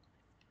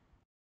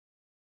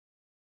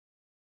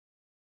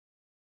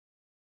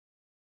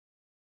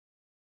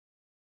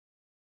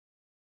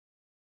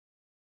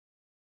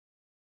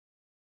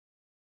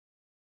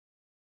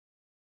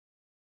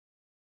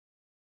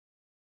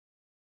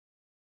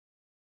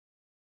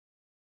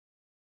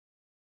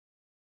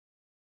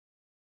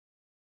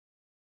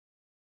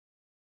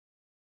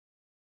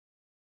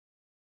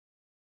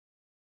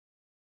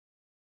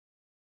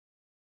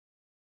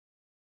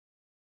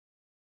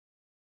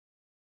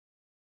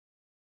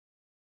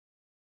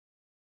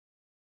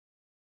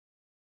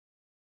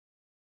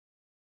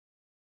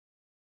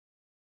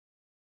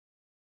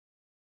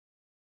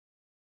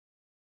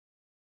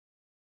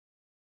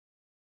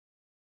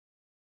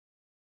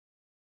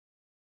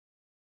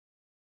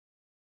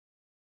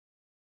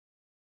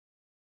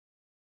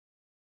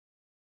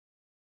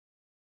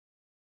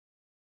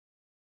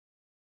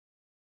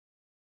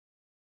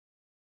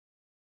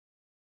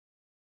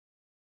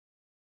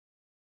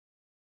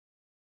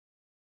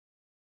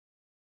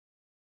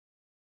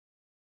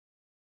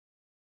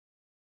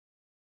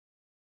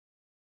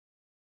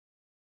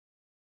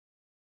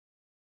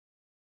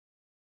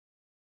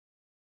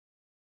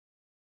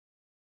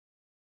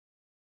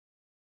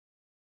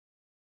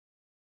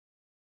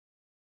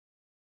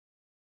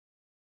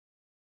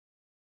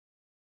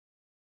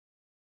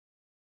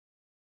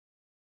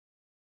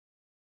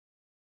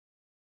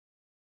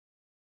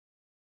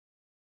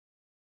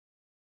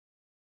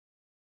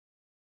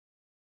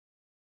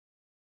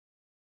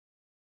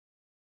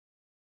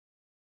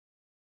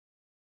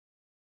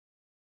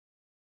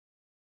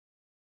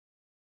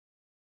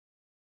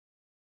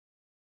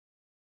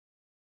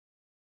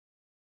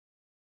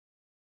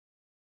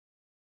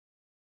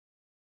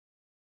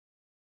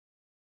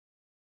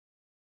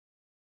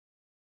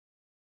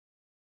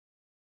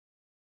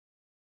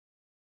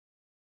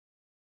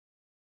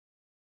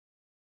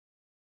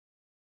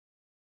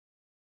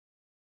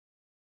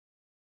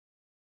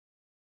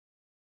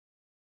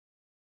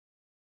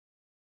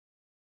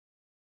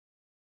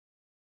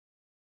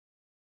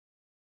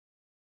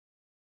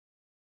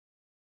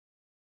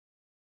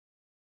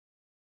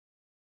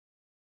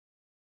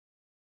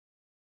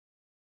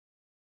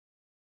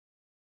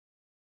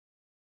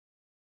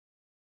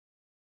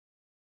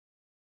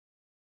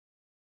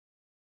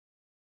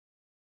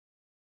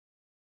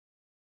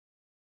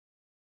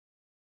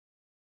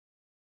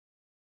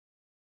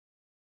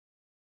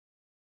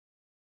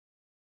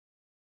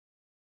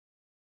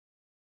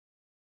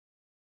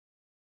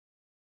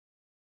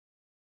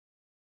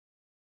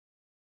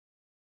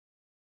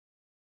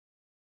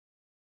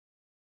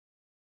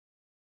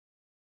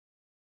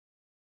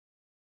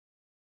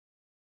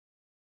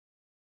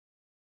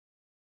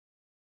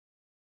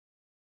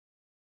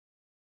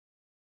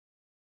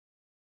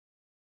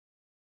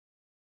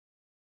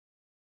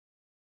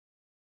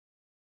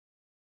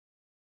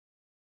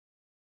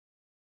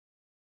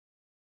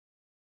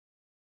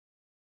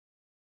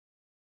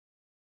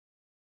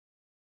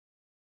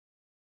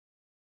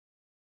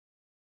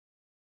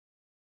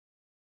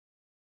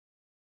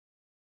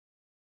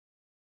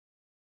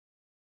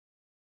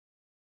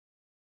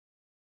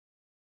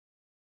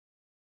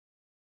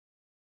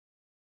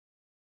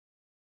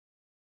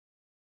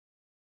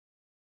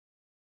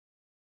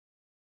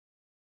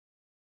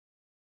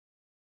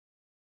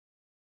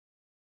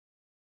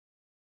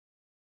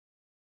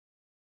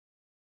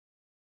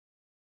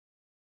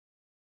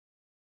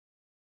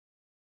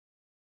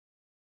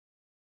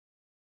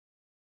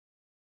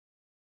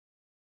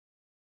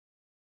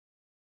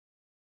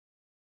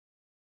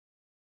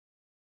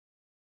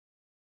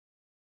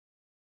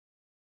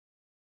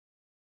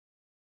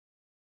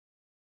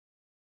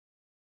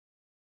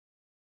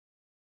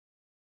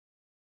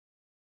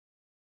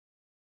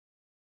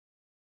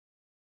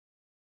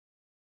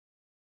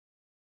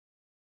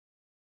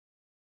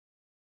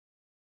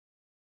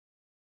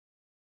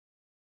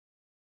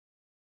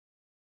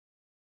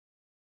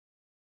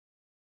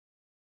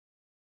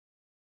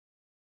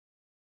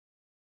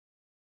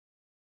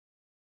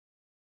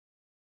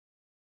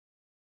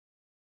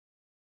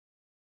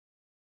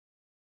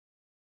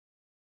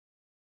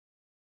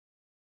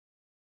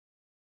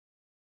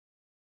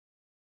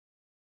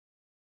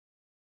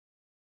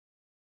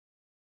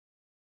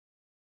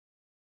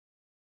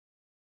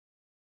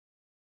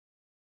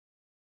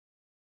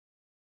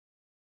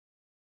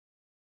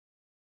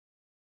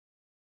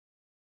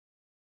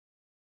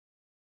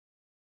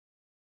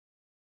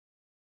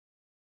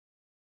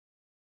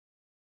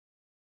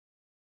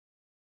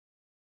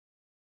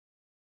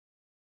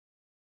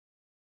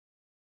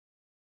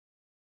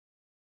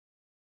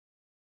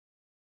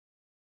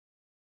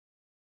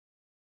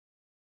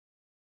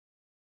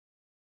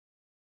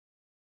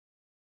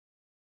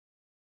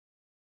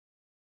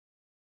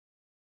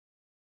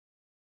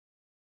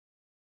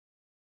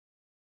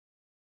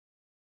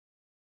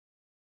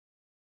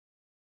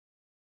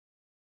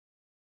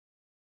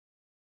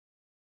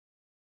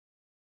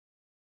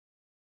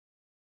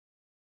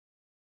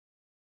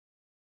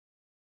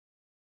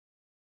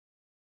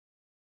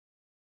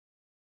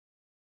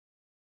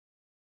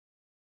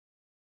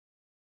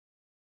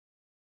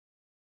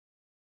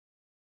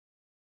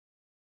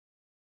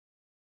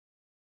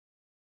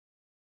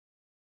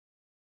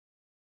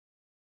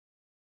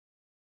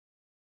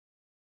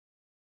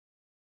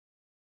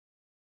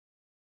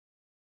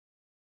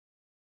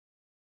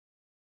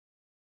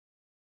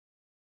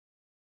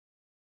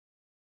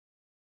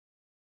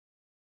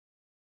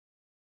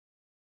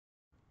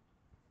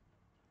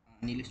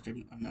 Anil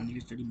study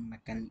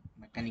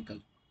mechanical.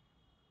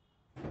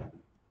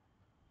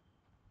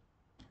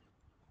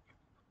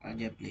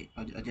 Ajay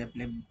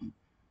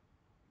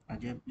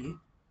play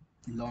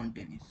lawn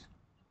tennis.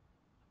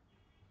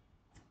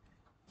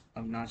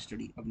 Avnash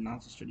study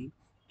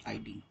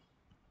IT.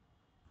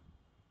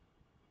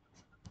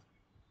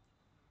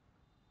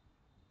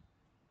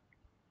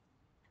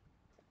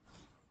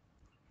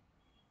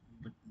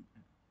 But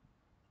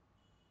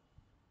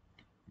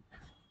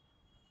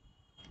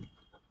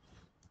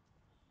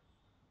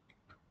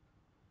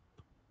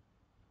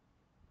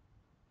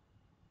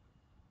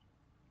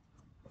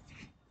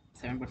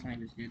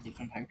 7% is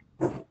different height.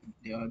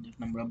 There are different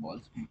number of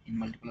balls in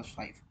multiple of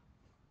 5.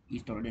 E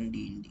is taller than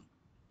D in D.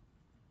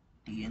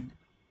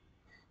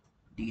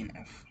 D and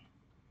F.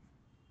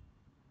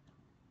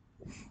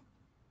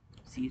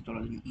 C is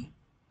taller than E.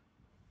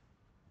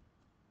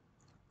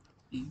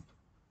 E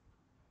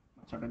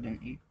shorter than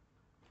A.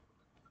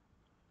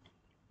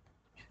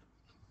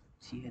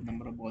 C has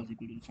number of balls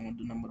equal to the sum of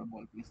the number of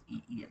balls plus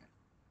E and F.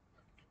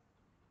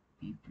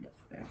 E plus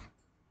F.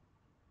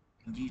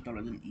 G is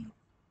taller than E,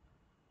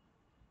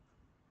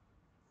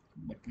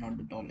 but not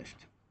the tallest.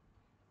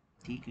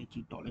 ठीक है,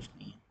 G tallest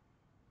नहीं है.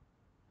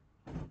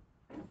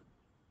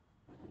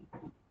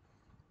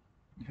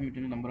 Difference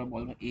between the number of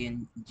balls of A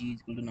and G is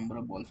equal to the number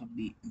of balls of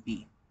B.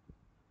 B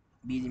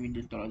is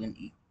immediately taller than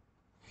E.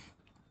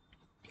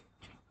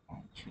 5,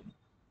 6,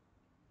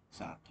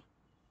 7.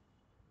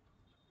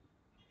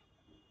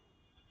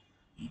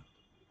 E.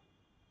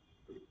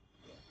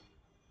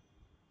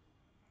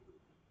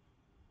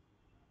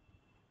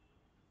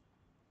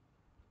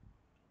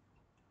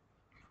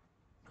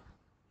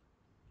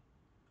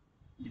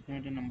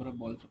 Difference between the number of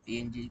balls of A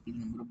and G is equal to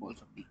the number of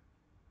balls of B.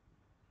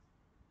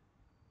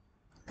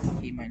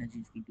 A minus G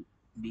is equal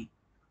to B.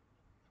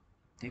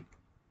 Thick.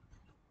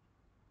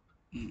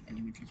 E and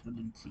immediately smaller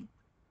than C.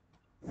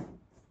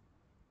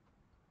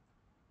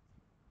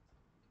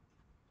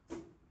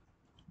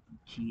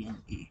 G and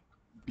A.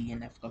 D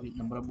and F का भी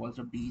number of balls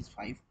of D is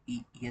 5.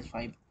 E has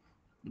 5.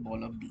 The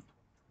ball of D.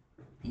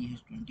 E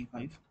has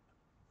 25.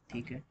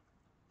 ठीक है.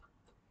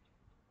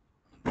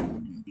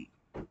 D.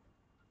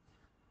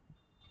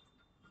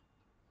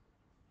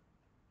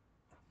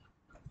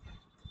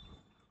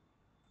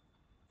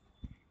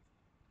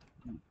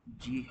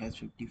 G has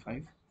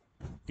 55.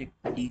 ठीक.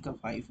 D का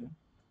 5 है.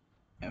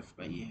 F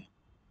का ये है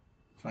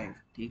 5.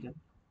 ठीक है.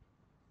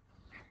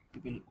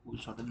 People who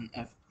is shorter than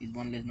F is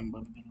one less number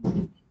of people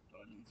who is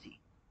shorter than C.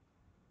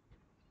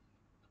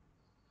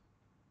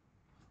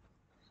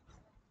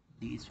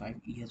 D is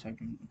 5. E has 5.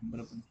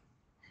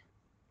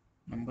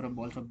 Number of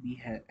balls of B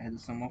has the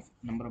sum of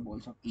number of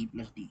balls of E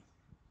plus D.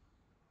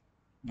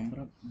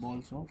 Number of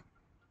balls of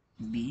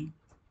B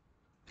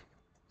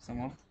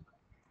sum of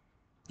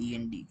E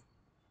and D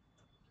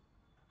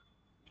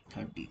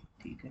 30.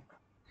 ठीक है.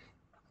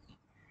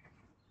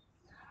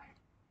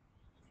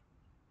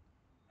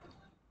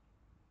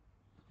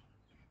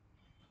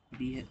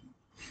 B है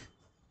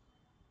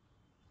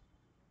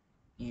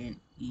E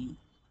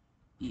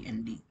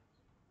and D.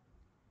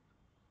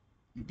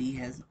 D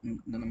has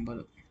the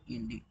number E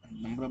and D.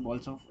 Number of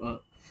balls of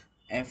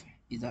F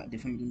is the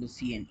difference between the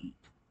C and E.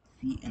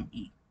 C and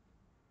E.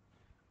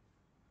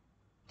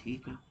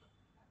 ठीक है.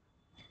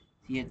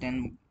 C है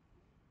 10,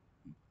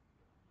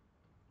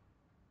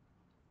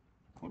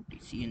 40.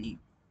 C and E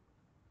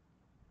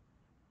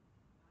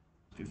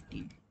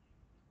 15.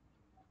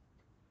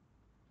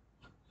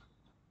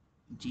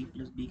 G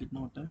plus B कितना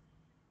होता है?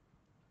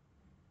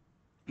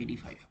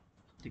 85.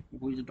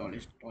 Who is the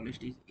tallest?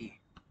 Tallest is A.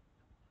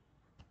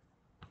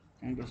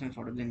 1%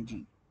 shorter than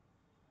G.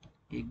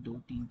 1,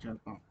 2, 3, 4,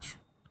 5.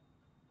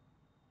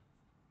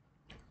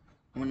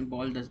 How many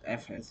balls does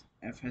F has?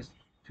 F has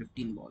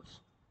 15 balls.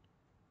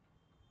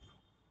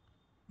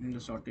 And the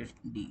shortest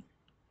D.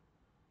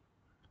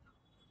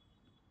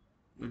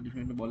 The difference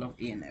between the ball of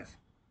A and F.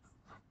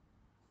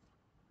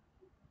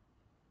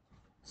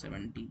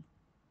 70.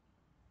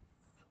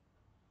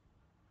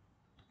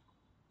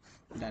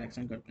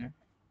 Direction करते हैं.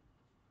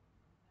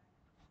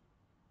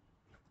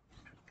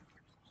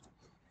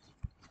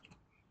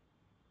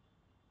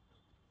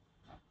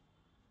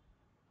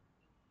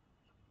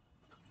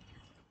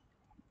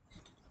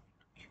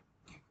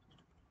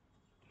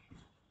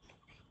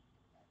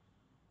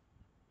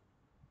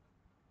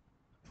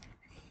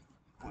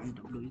 Point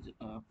W is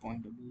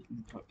point W is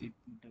 8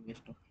 meter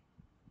west of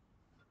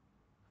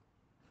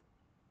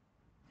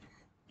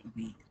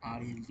B.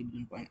 R is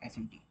between point S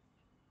and T.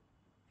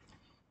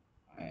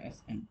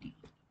 S and T.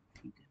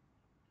 ठीक है.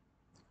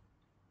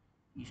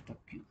 East of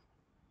Q.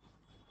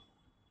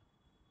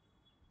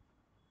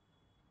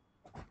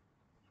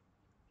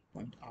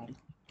 Point R is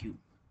Q.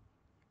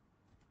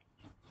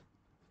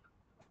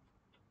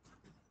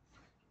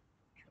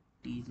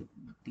 T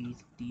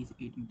is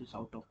 8 meters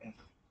south of F.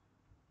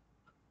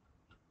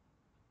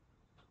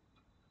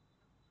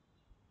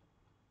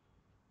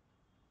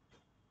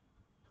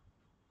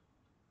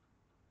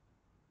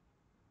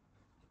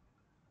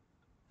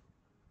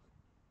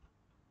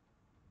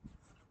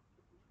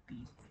 T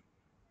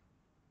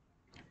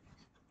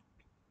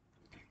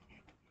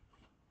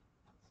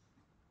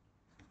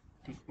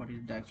what is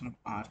the direction of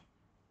r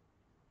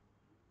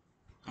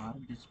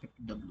with respect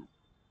to w?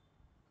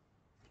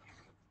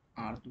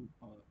 r तो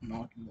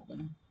not ही होगा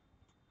ना.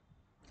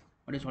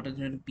 what is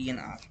between p and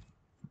r?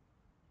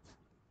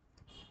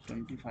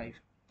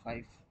 25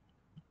 5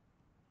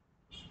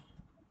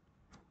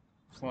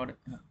 for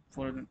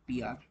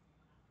pr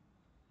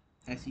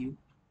su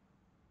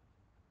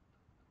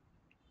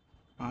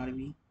rv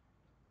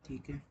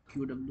ठीक है,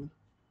 qw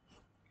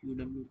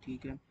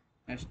ठीक है,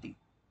 st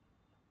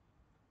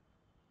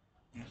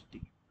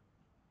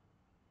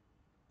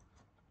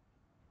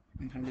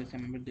in family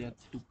some member there are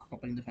two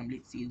couple in the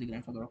family. C is the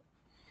grandfather of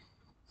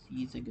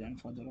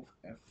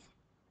f.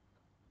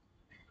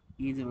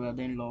 E is the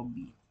brother-in-law of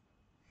b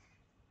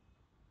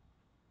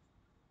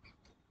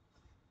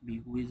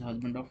who is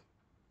husband of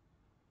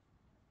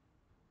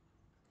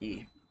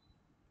a.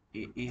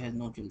 A has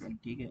no children,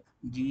 ठीक है.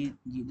 G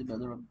is the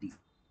brother of D.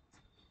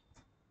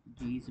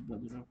 G is the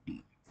brother of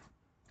D.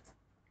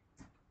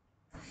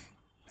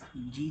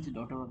 G is the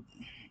daughter of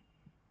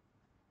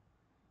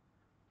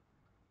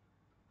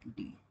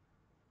D.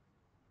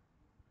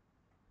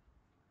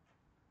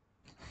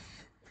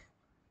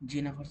 G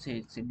and F are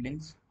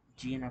siblings.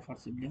 G and F are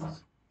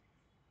siblings.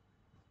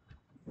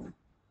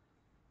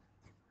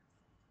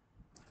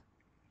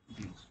 D.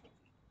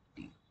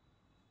 D.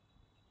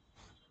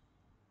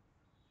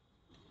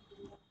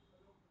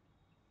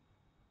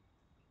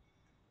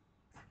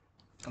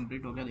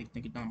 Complete हो गया. देखते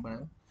हैं कितना number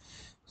आया.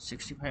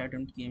 65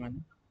 attempt किए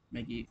मैंने.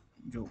 मैं कि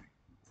जो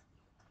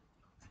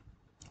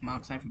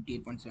मार्क्स आए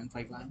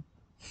 58.75 आए.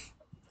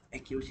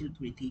 एक्यूरेसी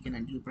थोड़ी ठीक है,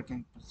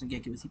 92% की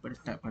एक्यूरेसी.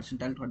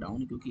 परसेंटाइल थोड़ा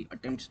डाउन है क्योंकि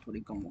अटेम्प्ट्स थोड़े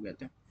कम हो गए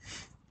थे.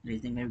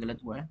 रीजनिंग में भी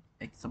गलत हुआ है.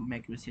 एक सब में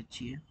एक्यूरेसी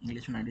अच्छी है.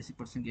 इंग्लिश में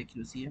 96% की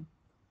एक्यूरेसी है.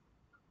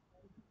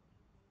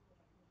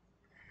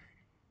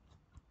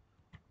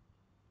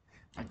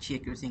 अच्छी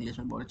एक्यूरेसी इंग्लिश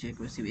में, बहुत अच्छी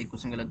एक्यूरेसी. एक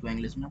क्वेश्चन गलत हुआ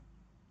इंग्लिश में.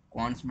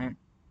 क्वांट्स में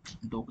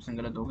 2 क्वेश्चन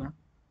गलत हो गए.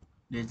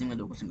 रीजनिंग में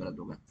 2 क्वेश्चन गलत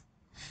हो गए.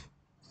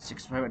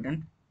 65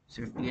 अटेम्प्ट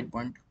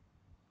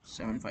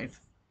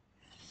 58.75.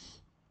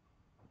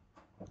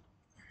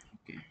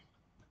 ओके.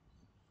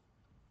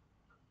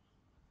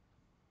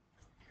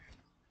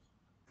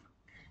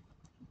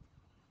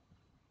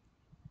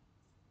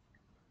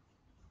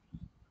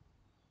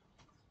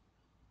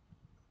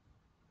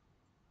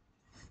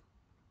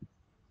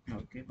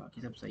 ओके,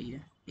 बाकी सब सही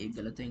है. एक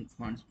गलत है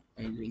क्वांट्स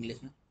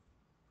इंग्लिश में.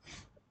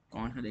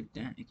 कौन सा देखते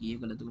हैं. एक ये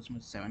गलत है, उसमें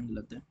 7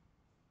 गलत है.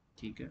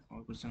 ठीक है.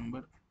 और क्वेश्चन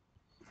नंबर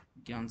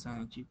क्या आंसर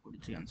आना चाहिए?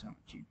 43 आंसर आना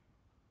चाहिए.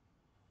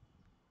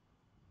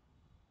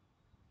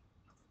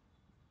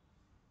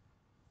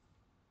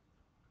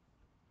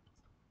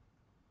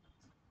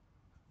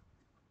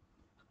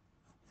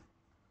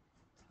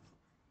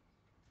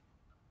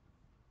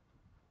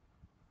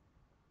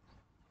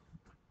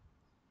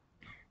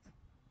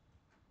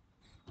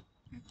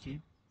 ओके.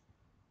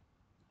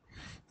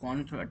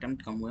 कौन सा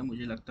अटेम्प्ट कम हुआ है?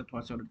 मुझे लगता है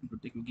थोड़ा सा अटेम्प्ट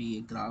होते क्योंकि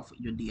ये ग्राफ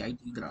जो दी आई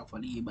थी ग्राफ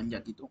वाली, ये बन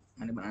जाती तो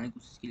मैंने बनाने की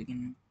कोशिश की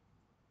लेकिन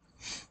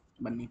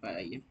बन नहीं पाया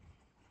ये.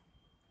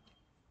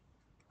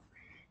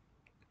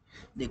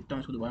 देखता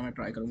हूँ इसको दोबारा मैं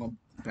ट्राई करूँगा.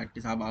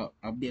 प्रैक्टिस.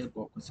 आप भी अगर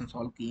क्वेश्चन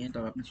सॉल्व किए हैं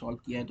तो आपने सॉल्व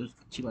किया है तो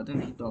अच्छी बात है.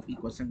 नहीं तो आप ये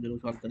क्वेश्चन जरूर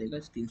सॉल्व करेगा.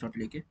 स्क्रीनशॉट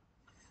लेके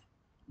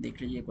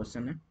देख लीजिए.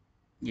 क्वेश्चन है,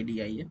 ये डी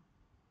आई है.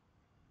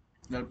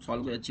 अगर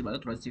सॉल्व करें अच्छी बात है.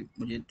 थोड़ी सी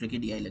मुझे ट्रिकी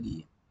डी आई लगी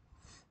है.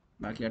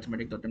 बाकी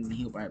अर्थमेटिक तो अटेम्प्ट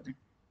नहीं हो पाए थे.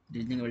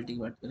 रीजनिंग एबिलिटी की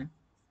बात करें,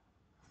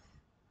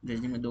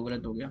 रीजनिंग में 2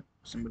 गलत हो गया.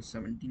 क्वेश्चन नंबर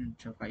 17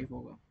 अच्छा 5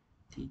 होगा.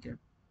 ठीक है.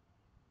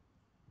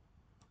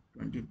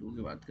 22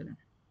 की बात करें,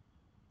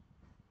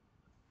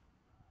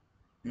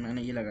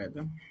 मैंने ये लगाया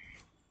था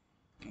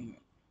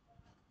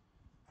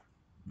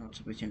not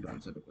sufficient to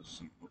answer the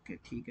question. Okay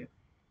ठीक है.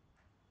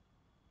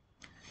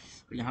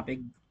 तो यहाँ पे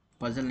एक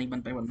पजल नहीं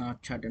बन पाया वरना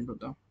अच्छा अटेम्प्ट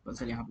होता.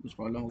 पजल यहाँ पे कुछ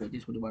प्रॉब्लम हो गई थी.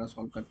 इसको दोबारा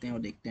सॉल्व करते हैं और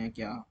देखते हैं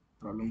क्या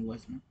प्रॉब्लम हुआ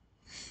इसमें.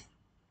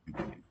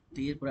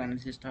 तो ये पूरा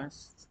एनालिसिस था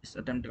इस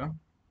अटेम्प्ट का.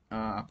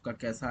 आपका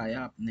कैसा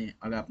आया? आपने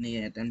अगर आपने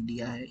ये अटेम्प्ट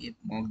दिया है, ये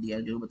मॉक दिया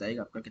है, जरूर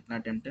बताइएगा आपका कितना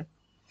अटेम्प्ट है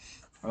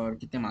और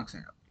कितने मार्क्स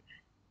हैं आपके.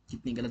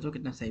 कितनी गलत हो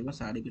कितना सही हुआ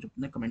सारे कुछ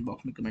अपने कमेंट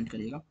बॉक्स में कमेंट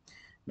करिएगा.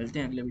 मिलते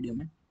हैं अगले वीडियो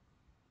में.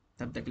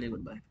 तब तक के लिए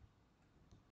गुड बाय.